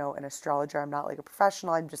myself, you know, an astrologer. I'm not, like, a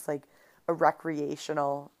professional. I'm just, like, a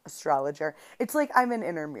recreational astrologer. It's like I'm in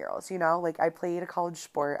intramurals, you know, like, I played a college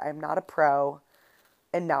sport. I'm not a pro.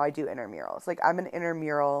 And now I do intramurals. Like, I'm an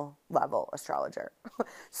intramural level astrologer.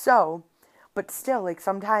 So, but still, like,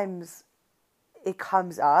 sometimes it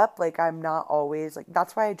comes up. Like, I'm not always, like,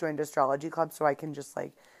 that's why I joined Astrology Club, so I can just,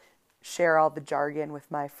 like, share all the jargon with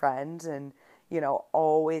my friends and,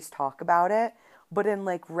 always talk about it. But in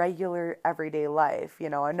like regular everyday life, I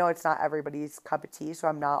know it's not everybody's cup of tea, so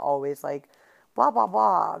I'm not always like, blah, blah,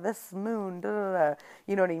 blah, this moon, da, da, da.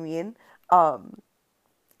 You know what I mean?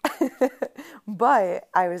 But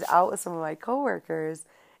I was out with some of my coworkers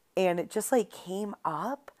and it just like came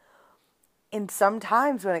up. And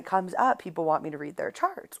sometimes when it comes up, people want me to read their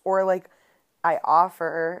charts, or like I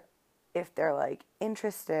offer if they're like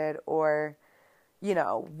interested, or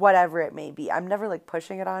whatever it may be. I'm never like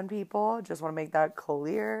pushing it on people. Just want to make that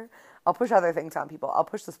clear. I'll push other things on people. I'll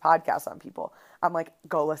push this podcast on people. I'm like,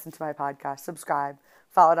 go listen to my podcast, subscribe,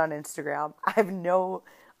 follow it on Instagram. I have no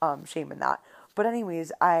shame in that. But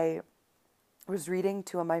anyways, I was reading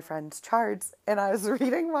two of my friends' charts, and I was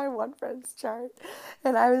reading my one friend's chart,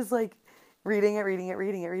 and I was like reading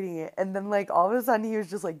it. And then like all of a sudden he was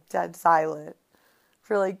just like dead silent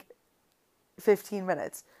for like 15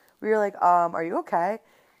 minutes. We were like, are you okay?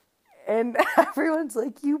 And everyone's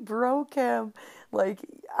like, you broke him. Like,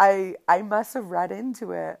 I must have read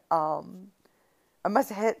into it. I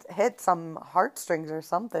must have hit some heartstrings or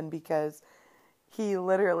something, because he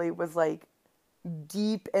literally was like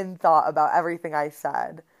deep in thought about everything I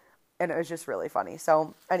said. And it was just really funny.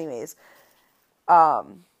 So anyways,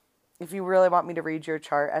 if you really want me to read your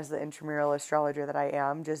chart as the intramural astrologer that I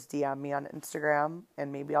am, just DM me on Instagram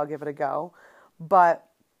and maybe I'll give it a go. But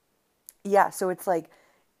yeah, so it's like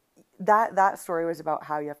that story was about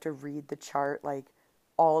how you have to read the chart like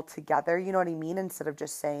all together, you know what I mean? Instead of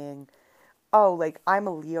just saying, oh, like I'm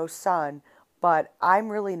a Leo sun, but I'm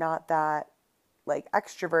really not that like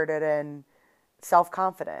extroverted and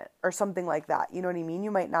self-confident or something like that. You know what I mean?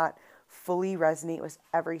 You might not fully resonate with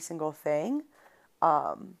every single thing.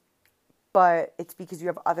 But it's because you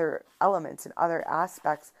have other elements and other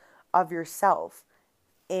aspects of yourself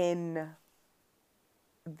in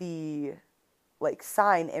the like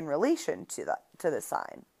sign in relation to the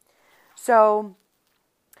sign. So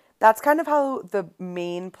that's kind of how the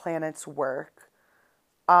main planets work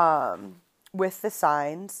with the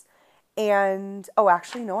signs. And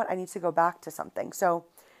actually, you know what? I need to go back to something. So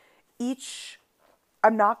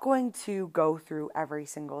I'm not going to go through every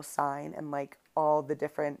single sign and like all the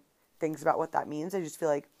different things about what that means. I just feel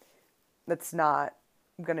like that's not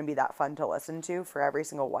going to be that fun to listen to for every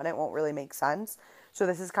single one. It won't really make sense. So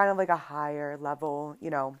this is kind of like a higher level,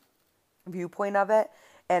 viewpoint of it.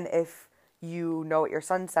 And if you know what your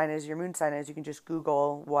sun sign is, your moon sign is, you can just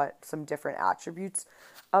Google what some different attributes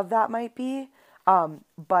of that might be.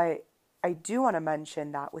 But I do want to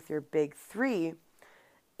mention that with your big three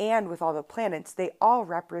and with all the planets, they all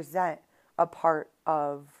represent a part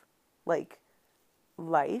of like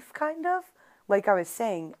life, kind of. Like I was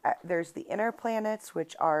saying, there's the inner planets,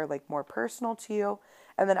 which are like more personal to you.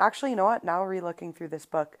 And then actually, you know what? Now re-looking through this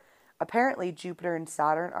book, apparently Jupiter and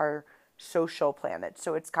Saturn are social planets.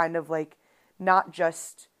 So it's kind of like not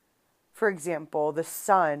just, for example, the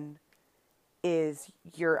sun is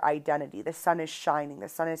your identity. The sun is shining. The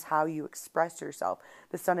sun is how you express yourself.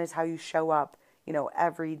 The sun is how you show up,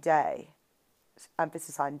 every day.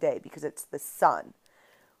 Emphasis on day, because it's the sun.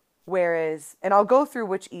 Whereas, and I'll go through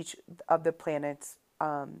which each of the planets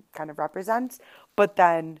kind of represents, but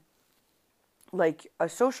then like a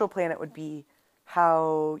social planet would be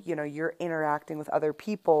how, you're interacting with other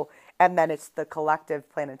people, and then it's the collective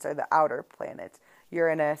planets or the outer planets,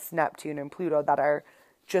 Uranus, Neptune, and Pluto, that are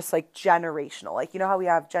just like generational. Like, how we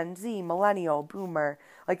have Gen Z, millennial, boomer,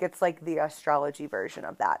 like it's like the astrology version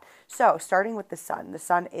of that. So starting with the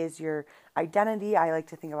sun is your identity. I like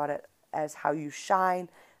to think about it as how you shine,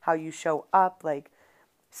 how you show up. Like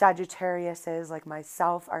Sagittariuses, like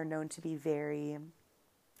myself, are known to be very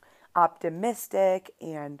optimistic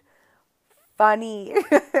and funny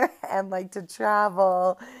and like to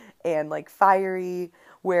travel and like fiery,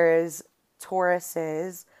 whereas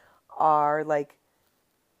Tauruses are like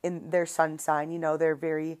in their sun sign, they're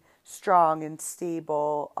very strong and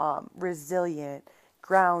stable, resilient,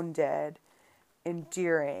 grounded,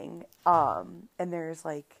 enduring, and there's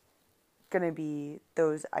like going to be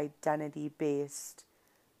those identity-based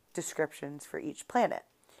descriptions for each planet,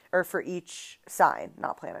 or for each sign,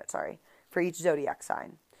 not planet, sorry, for each zodiac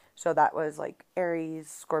sign. So that was like Aries,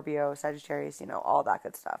 Scorpio, Sagittarius, all that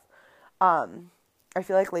good stuff. I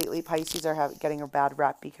feel like lately Pisces are getting a bad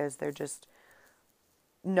rep because they're just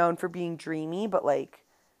known for being dreamy, but like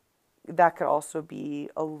that could also be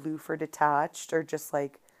aloof or detached, or just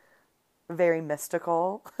like very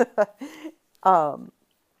mystical.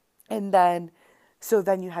 And then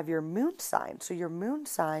you have your moon sign. So your moon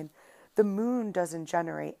sign, the moon doesn't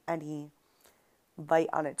generate any light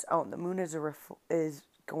on its own. The moon is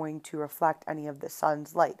going to reflect any of the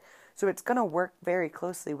sun's light. So it's going to work very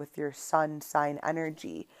closely with your sun sign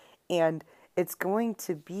energy. And it's going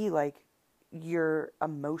to be like your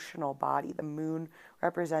emotional body. The moon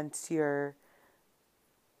represents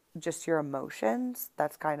just your emotions.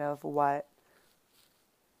 That's kind of what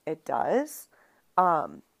it does.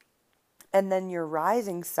 And then your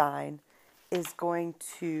rising sign is going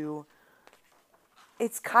to,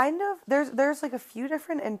 it's kind of, there's like a few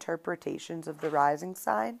different interpretations of the rising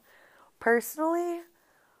sign. Personally,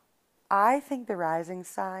 I think the rising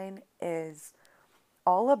sign is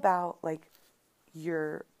all about like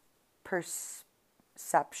your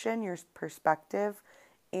perception, your perspective,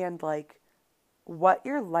 and like what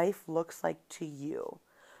your life looks like to you.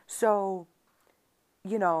 So,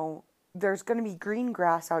 there's going to be green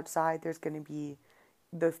grass outside. There's going to be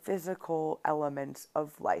the physical elements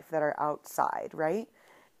of life that are outside, right?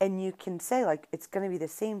 And you can say, like, it's going to be the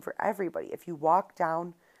same for everybody. If you walk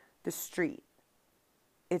down the street,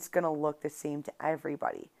 it's going to look the same to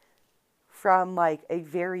everybody. From, like, a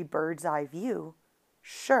very bird's eye view,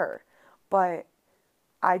 sure. But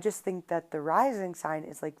I just think that the rising sign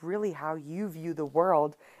is, like, really how you view the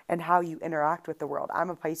world and how you interact with the world. I'm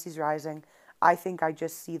a Pisces rising. I think I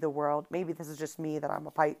just see the world, maybe this is just me that I'm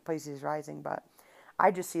a Pisces rising, but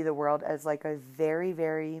I just see the world as like a very,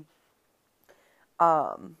 very,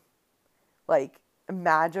 like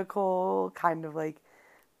magical kind of like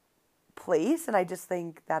place. And I just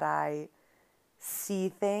think that I see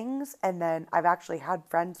things. And then I've actually had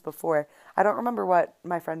friends before. I don't remember what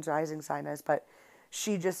my friend's rising sign is, but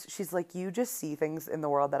she's like, you just see things in the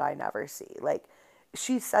world that I never see. Like,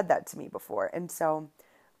 she said that to me before. And so,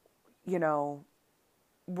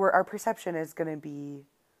 our perception is going to be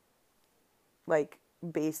like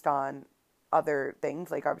based on other things,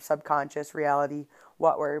 like our subconscious reality,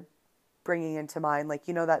 what we're bringing into mind. Like,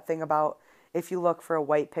 that thing about if you look for a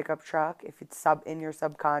white pickup truck, if it's in your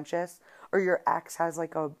subconscious, or your ex has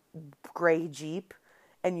like a gray Jeep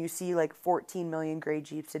and you see like 14 million gray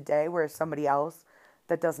Jeeps a day, whereas somebody else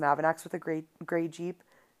that doesn't have an ex with a gray Jeep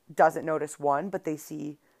doesn't notice one, but they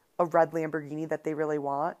see a red Lamborghini that they really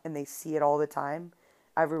want, and they see it all the time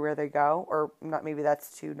everywhere they go. Or not, maybe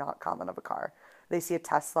that's too not common of a car. They see a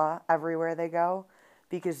Tesla everywhere they go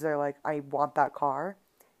because they're like, I want that car.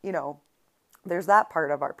 There's that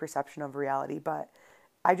part of our perception of reality. But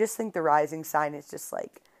I just think the rising sign is just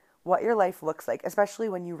like what your life looks like, especially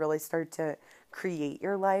when you really start to create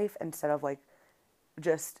your life instead of like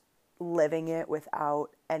just living it without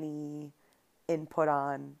any input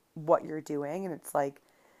on what you're doing. And it's like,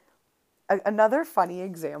 another funny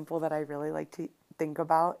example that I really like to think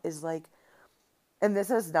about is like, and this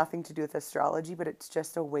has nothing to do with astrology, but it's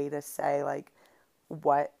just a way to say like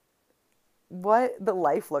what the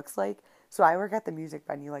life looks like. So I work at the music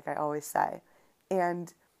venue, like I always say.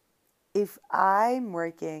 And if I'm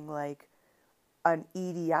working like an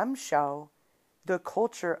EDM show, the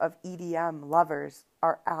culture of EDM lovers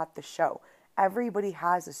are at the show. Everybody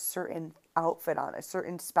has a certain outfit on, a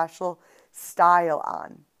certain special style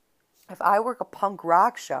on. If I work a punk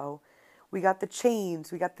rock show, we got the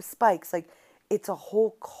chains, we got the spikes, like it's a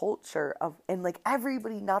whole culture of, and like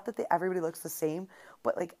everybody, not that everybody looks the same,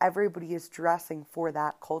 but like everybody is dressing for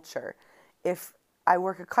that culture. If I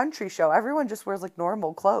work a country show, everyone just wears like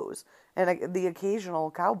normal clothes and like the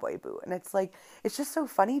occasional cowboy boot. And it's like, it's just so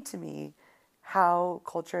funny to me how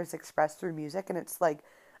culture is expressed through music. And it's like,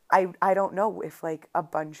 I don't know if like a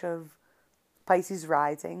bunch of Pisces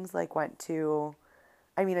risings like went to,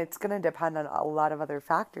 I mean, it's going to depend on a lot of other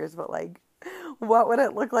factors, but like, what would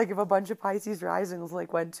it look like if a bunch of Pisces risings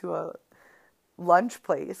like went to a lunch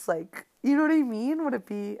place? Like, you know what I mean? Would it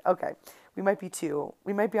be, okay, we might be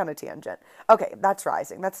on a tangent. Okay, that's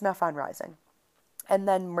rising. That's enough on rising. And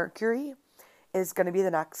then Mercury is going to be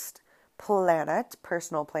the next planet,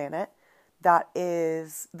 personal planet. That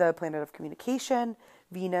is the planet of communication.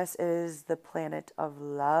 Venus is the planet of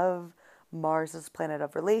love. Mars is planet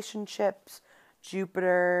of relationships.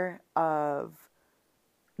 Jupiter of,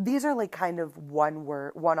 these are like kind of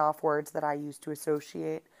one-off words that I use to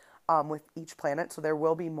associate with each planet. So there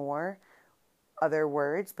will be more other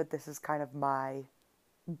words, but this is kind of my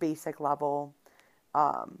basic level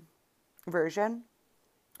version.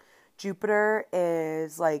 Jupiter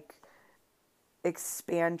is like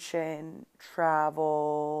expansion,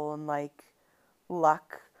 travel, and like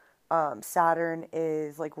luck. Saturn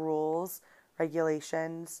is like rules,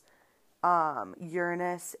 regulations.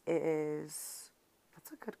 Uranus is,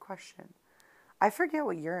 that's a good question. I forget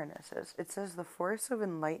what Uranus is. It says the force of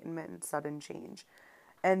enlightenment and sudden change.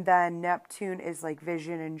 And then Neptune is like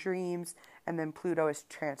vision and dreams. And then Pluto is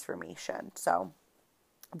transformation. So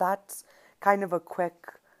that's kind of a quick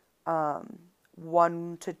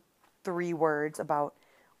 1 to 3 words about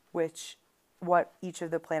what each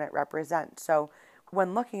of the planet represents. So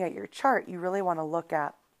when looking at your chart, you really want to look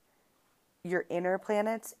at your inner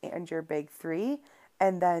planets and your big 3,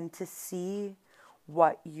 and then to see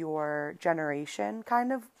what your generation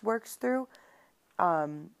kind of works through,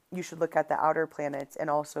 you should look at the outer planets and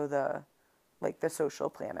also the social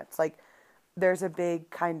planets. Like, there's a big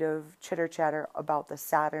kind of chitter chatter about the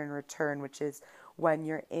Saturn return, which is when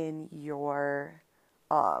you're in your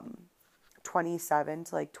 27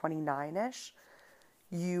 to like 29ish,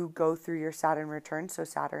 you go through your Saturn return. So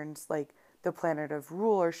Saturn's like the planet of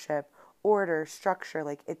rulership, order, structure.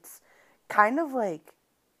 Like, it's kind of like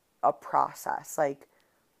a process. Like,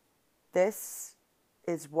 this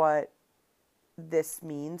is what this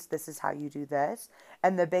means. This is how you do this.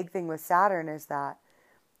 And the big thing with Saturn is that,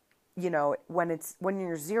 you know, when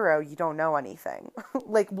you're 0, you don't know anything.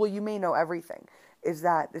 Like, well, you may know everything. Is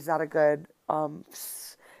that a good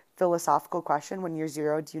philosophical question? When you're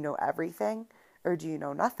 0, do you know everything or do you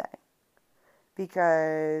know nothing?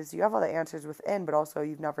 Because you have all the answers within, but also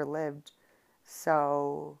you've never lived,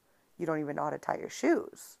 so you don't even know how to tie your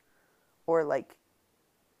shoes, or like,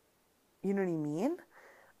 you know what I mean?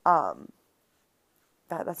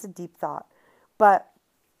 That's a deep thought. But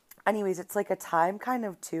anyways, it's like a time kind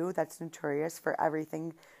of too that's notorious for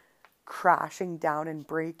everything crashing down and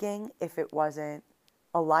breaking if it wasn't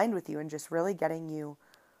aligned with you and just really getting you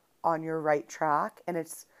on your right track. And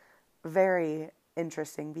it's very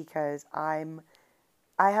interesting because I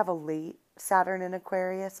have a late Saturn in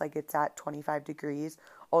Aquarius, like it's at 25 degrees.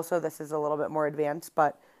 Also, this is a little bit more advanced,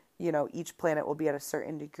 but you know, each planet will be at a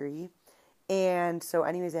certain degree. And so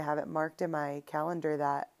anyways, I have it marked in my calendar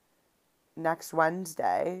that next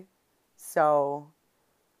Wednesday, so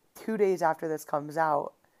 2 days after this comes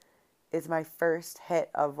out, is my first hit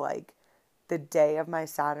of like the day of my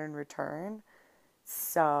Saturn return.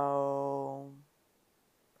 So,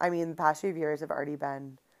 I mean, the past few years have already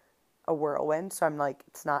been a whirlwind, so I'm like,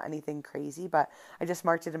 it's not anything crazy, but I just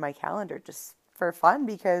marked it in my calendar just for fun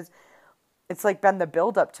because it's like been the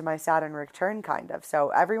build up to my Saturn return kind of. So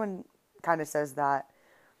everyone kind of says that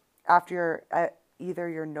after either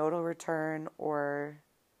your nodal return or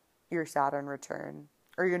your Saturn return,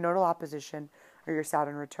 or your nodal opposition or your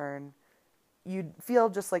Saturn return, you feel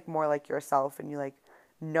just like more like yourself and you like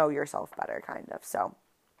know yourself better kind of. So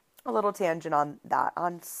a little tangent on that,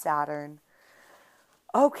 on Saturn.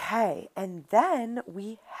 Okay, and then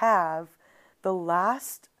we have the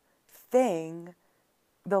last thing,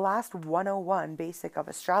 the last 101 basic of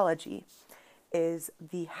astrology is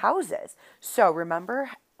the houses. So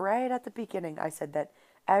remember right at the beginning I said that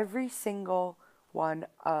every single one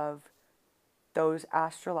of those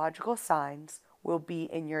astrological signs will be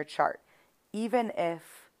in your chart. Even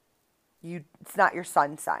if it's not your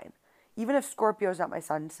sun sign. Even if Scorpio is not my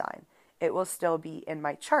sun sign, it will still be in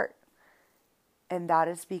my chart. And that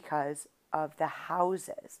is because of the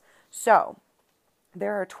houses. So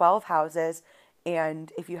there are 12 houses,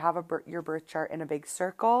 and if you have your birth chart in a big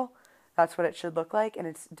circle, that's what it should look like, and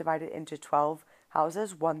it's divided into 12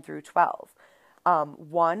 houses, 1 through 12.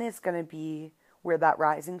 1 is going to be where that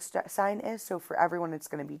rising sign is, so for everyone it's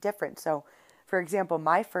going to be different. So, for example,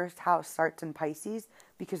 my first house starts in Pisces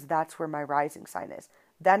because that's where my rising sign is.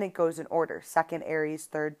 Then it goes in order: 2nd Aries,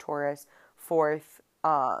 3rd Taurus, 4th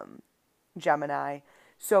Gemini.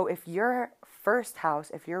 So if your first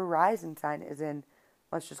house, if your rising sign is in,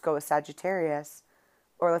 let's just go with Sagittarius,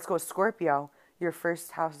 or let's go with Scorpio, your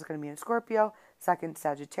first house is going to be in Scorpio, 2nd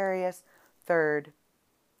Sagittarius, 3rd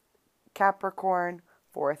Capricorn,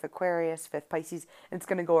 4th Aquarius, 5th Pisces, and it's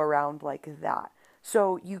going to go around like that.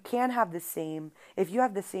 So you can have the same, if you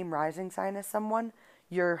have the same rising sign as someone,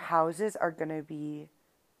 your houses are going to be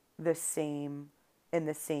the same in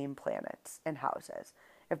the same planets and houses,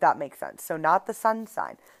 if that makes sense. So not the sun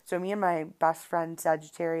sign. So me and my best friend,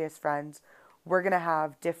 Sagittarius friends, we're going to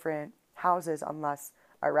have different houses unless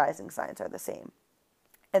our rising signs are the same.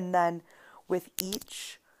 And then with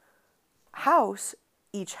each house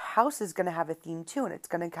is going to have a theme too, and it's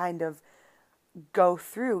going to kind of go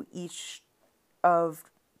through each of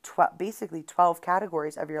basically 12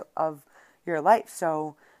 categories of your life.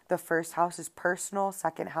 So the first house is personal,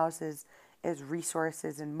 second house is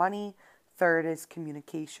resources and money, third is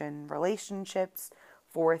communication, relationships,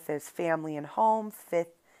 fourth is family and home,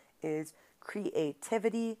 fifth is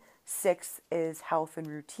creativity, sixth is health and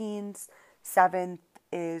routines, seventh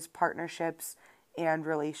is partnerships and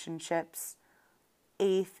relationships,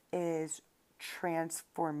 eighth is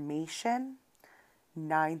transformation,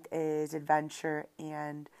 ninth is adventure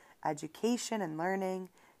and education and learning,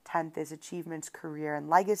 10th is achievements, career and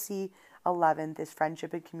legacy, 11th is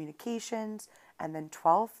friendship and communications, and then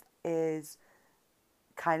 12th is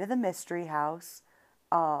kind of the mystery house,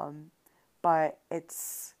 but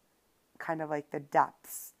it's kind of like the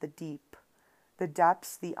depths,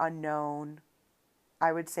 the unknown.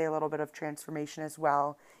 I would say a little bit of transformation as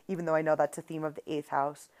well, even though I know that's a theme of the eighth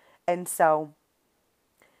house. And so,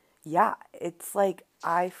 yeah, it's like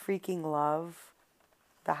I freaking love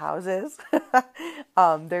the houses.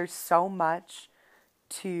 There's so much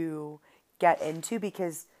to get into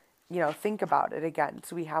because, think about it again.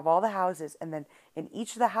 So we have all the houses, and then in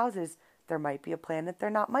each of the houses, there might be a planet. There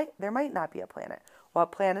might not be a planet.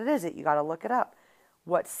 What planet is it? You got to look it up.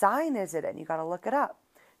 What sign is it in? You got to look it up.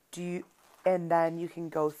 And then you can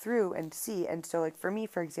go through and see. And so, like for me,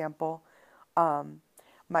 for example,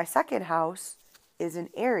 my second house is in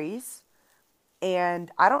Aries,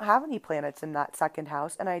 and I don't have any planets in that second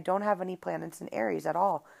house, and I don't have any planets in Aries at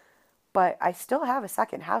all. But I still have a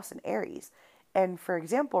second house in Aries. And for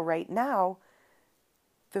example, right now,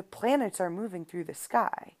 the planets are moving through the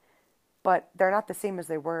sky. But they're not the same as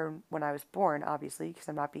they were when I was born, obviously, because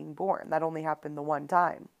I'm not being born. That only happened the one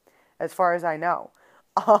time, as far as I know.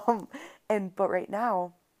 But right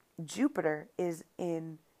now, Jupiter is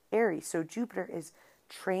in Aries. So Jupiter is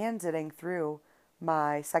transiting through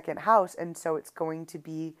my second house. And so it's going to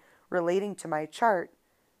be relating to my chart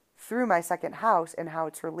through my second house and how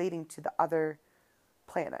it's relating to the other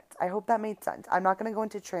planets. I hope that made sense. I'm not going to go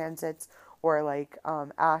into transits or like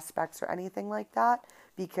aspects or anything like that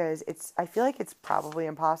because I feel like it's probably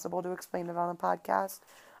impossible to explain it on a podcast.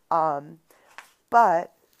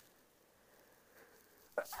 But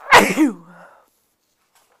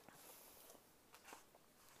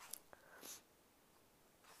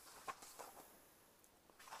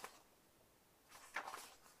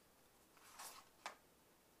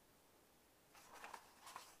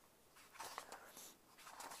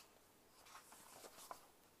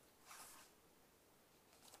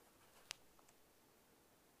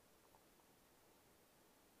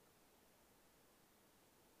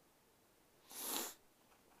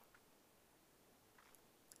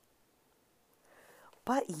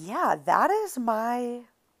yeah, that is my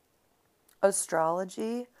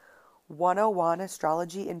astrology 101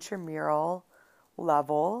 astrology intramural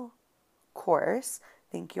level course.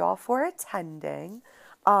 Thank you all for attending.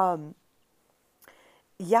 Yeah,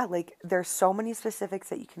 like there's so many specifics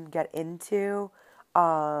that you can get into.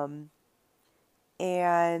 And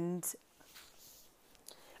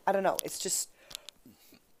I don't know, it's just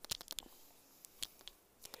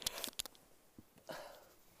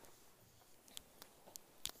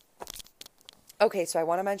okay, so I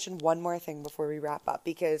want to mention one more thing before we wrap up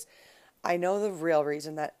because I know the real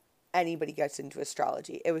reason that anybody gets into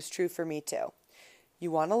astrology. It was true for me too. You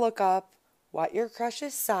want to look up what your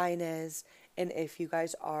crush's sign is and if you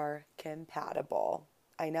guys are compatible.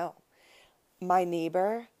 I know. My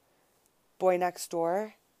neighbor, boy next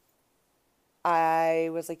door, I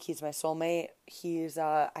was like, he's my soulmate. He's,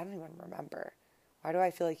 I don't even remember. Why do I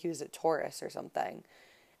feel like he was a Taurus or something?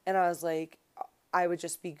 And I was like, I would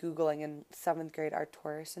just be Googling in 7th grade, are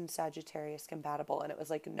Taurus and Sagittarius compatible? And it was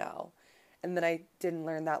like, no. And then I didn't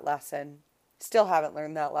learn that lesson. Still haven't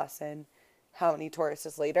learned that lesson. How many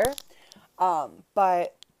Tauruses later?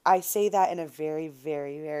 But I say that in a very,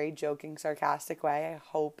 very, very joking, sarcastic way. I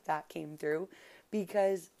hope that came through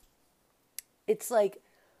because it's like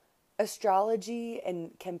astrology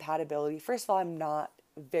and compatibility. First of all, I'm not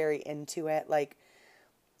very into it. Like,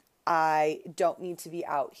 I don't need to be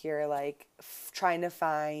out here like trying to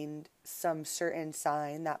find some certain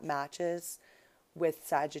sign that matches with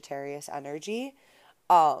Sagittarius energy.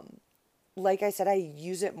 Like I said, I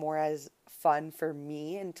use it more as fun for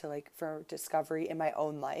me and to like for discovery in my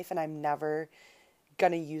own life. And I'm never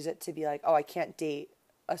gonna use it to be like, oh, I can't date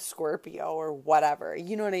a Scorpio or whatever.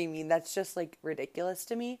 You know what I mean? That's just like ridiculous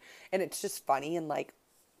to me. And it's just funny and like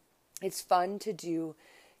it's fun to do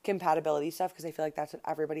compatibility stuff because I feel like that's what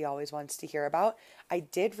everybody always wants to hear about. I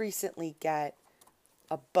did recently get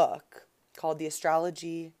a book called The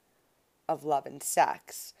Astrology of Love and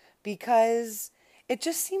Sex because it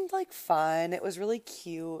just seemed like fun. It was really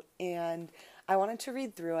cute and I wanted to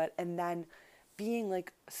read through it. And then being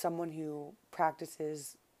like someone who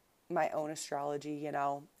practices my own astrology,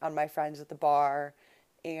 on my friends at the bar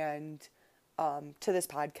and to this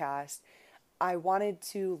podcast, I wanted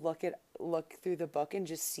to look through the book and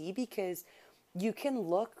just see because you can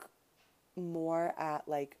look more at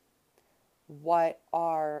like what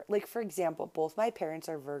are, like for example, both my parents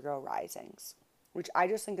are Virgo risings, which I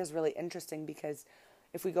just think is really interesting because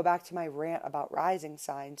if we go back to my rant about rising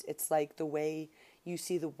signs, it's like the way you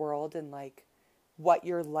see the world and like what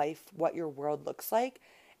your world looks like.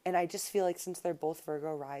 And I just feel like since they're both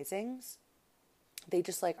Virgo risings, they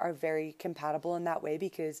just like are very compatible in that way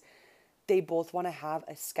because they both want to have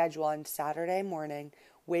a schedule on Saturday morning,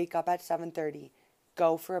 wake up at 7:30,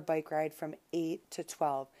 go for a bike ride from 8 to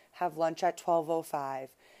 12, have lunch at 12:05,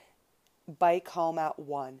 bike home at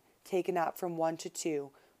 1, take a nap from 1 to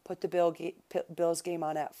 2, put the Bills game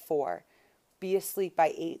on at 4, be asleep by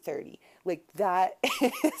 8:30. Like that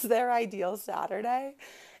is their ideal Saturday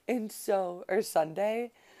or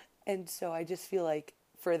Sunday. And so I just feel like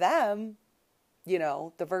for them,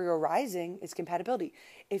 the Virgo rising is compatibility.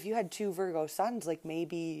 If you had two Virgo suns, like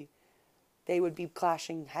maybe they would be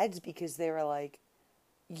clashing heads because they were like,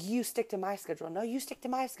 you stick to my schedule. No, you stick to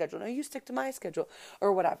my schedule. No, you stick to my schedule,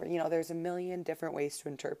 or whatever. There's a million different ways to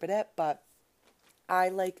interpret it, but I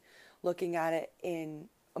like looking at it in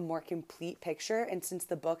a more complete picture. And since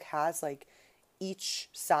the book has like each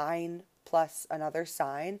sign plus another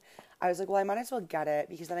sign, I was like, well, I might as well get it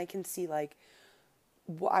because then I can see like,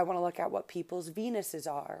 I want to look at what people's Venuses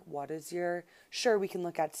are. Sure, we can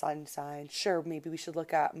look at sun sign. Sure, maybe we should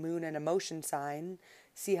look at moon and emotion sign,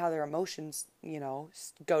 see how their emotions,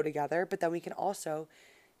 go together. But then we can also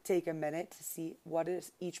take a minute to see what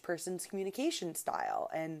is each person's communication style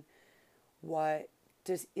and what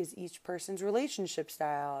is each person's relationship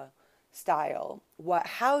style. What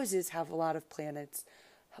houses have a lot of planets?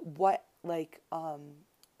 What, like,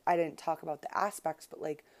 I didn't talk about the aspects, but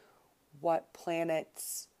like, what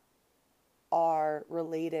planets are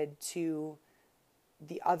related to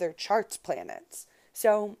the other charts planets.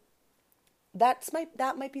 So that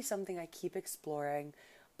might be something I keep exploring,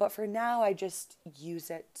 but for now I just use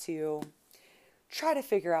it to try to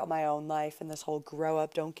figure out my own life and this whole grow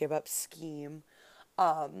up, don't give up scheme.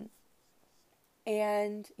 And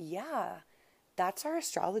yeah, that's our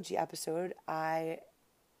astrology episode. I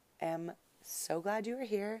am so glad you were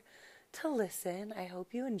here to listen. I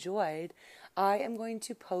hope you enjoyed. I am going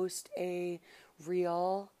to post a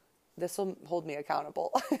reel. This will hold me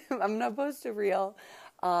accountable. I'm going to post a reel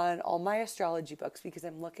on all my astrology books because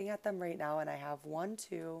I'm looking at them right now and I have 1,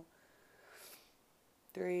 2,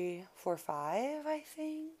 3, 4, 5, I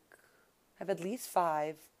think. I have at least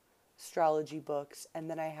 5 astrology books, and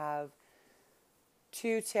then I have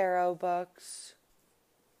 2 tarot books,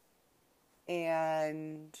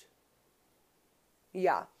 and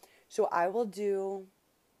yeah. So I will do,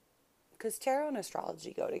 because tarot and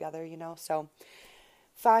astrology go together, so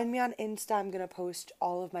find me on Insta. I'm going to post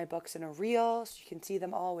all of my books in a reel so you can see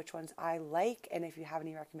them all, which ones I like. And if you have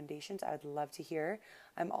any recommendations, I would love to hear.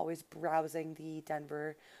 I'm always browsing the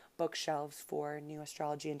Denver bookshelves for new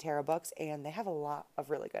astrology and tarot books, and they have a lot of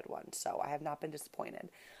really good ones. So I have not been disappointed.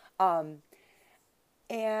 And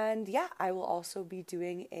yeah, I will also be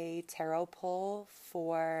doing a tarot pull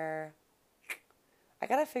for, I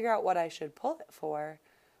gotta figure out what I should pull it for.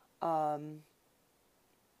 I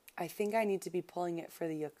think I need to be pulling it for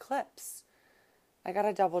the eclipse. I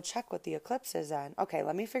gotta double check what the eclipse is in. Okay,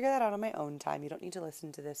 let me figure that out on my own time. You don't need to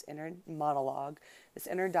listen to this inner monologue, this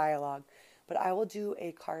inner dialogue. But I will do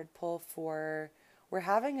a card pull we're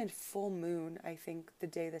having a full moon, I think, the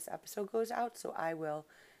day this episode goes out. So I will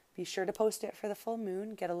be sure to post it for the full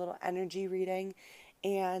moon, get a little energy reading,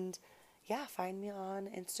 and yeah, find me on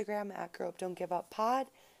Instagram at Grow Up Don't Give Up Pod.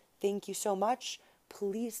 Thank you so much.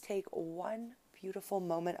 Please take one beautiful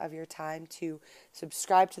moment of your time to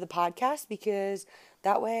subscribe to the podcast because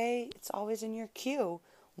that way it's always in your queue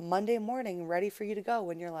Monday morning, ready for you to go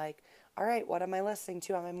when you're like, all right, what am I listening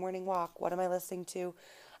to on my morning walk? What am I listening to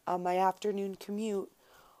on my afternoon commute?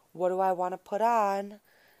 What do I want to put on?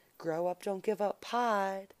 Grow Up Don't Give Up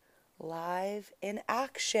Pod, live in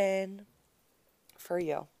action for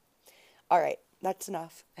you. All right, that's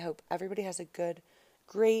enough. I hope everybody has a good,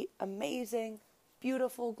 great, amazing,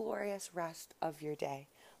 beautiful, glorious rest of your day.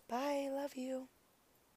 Bye. Love you.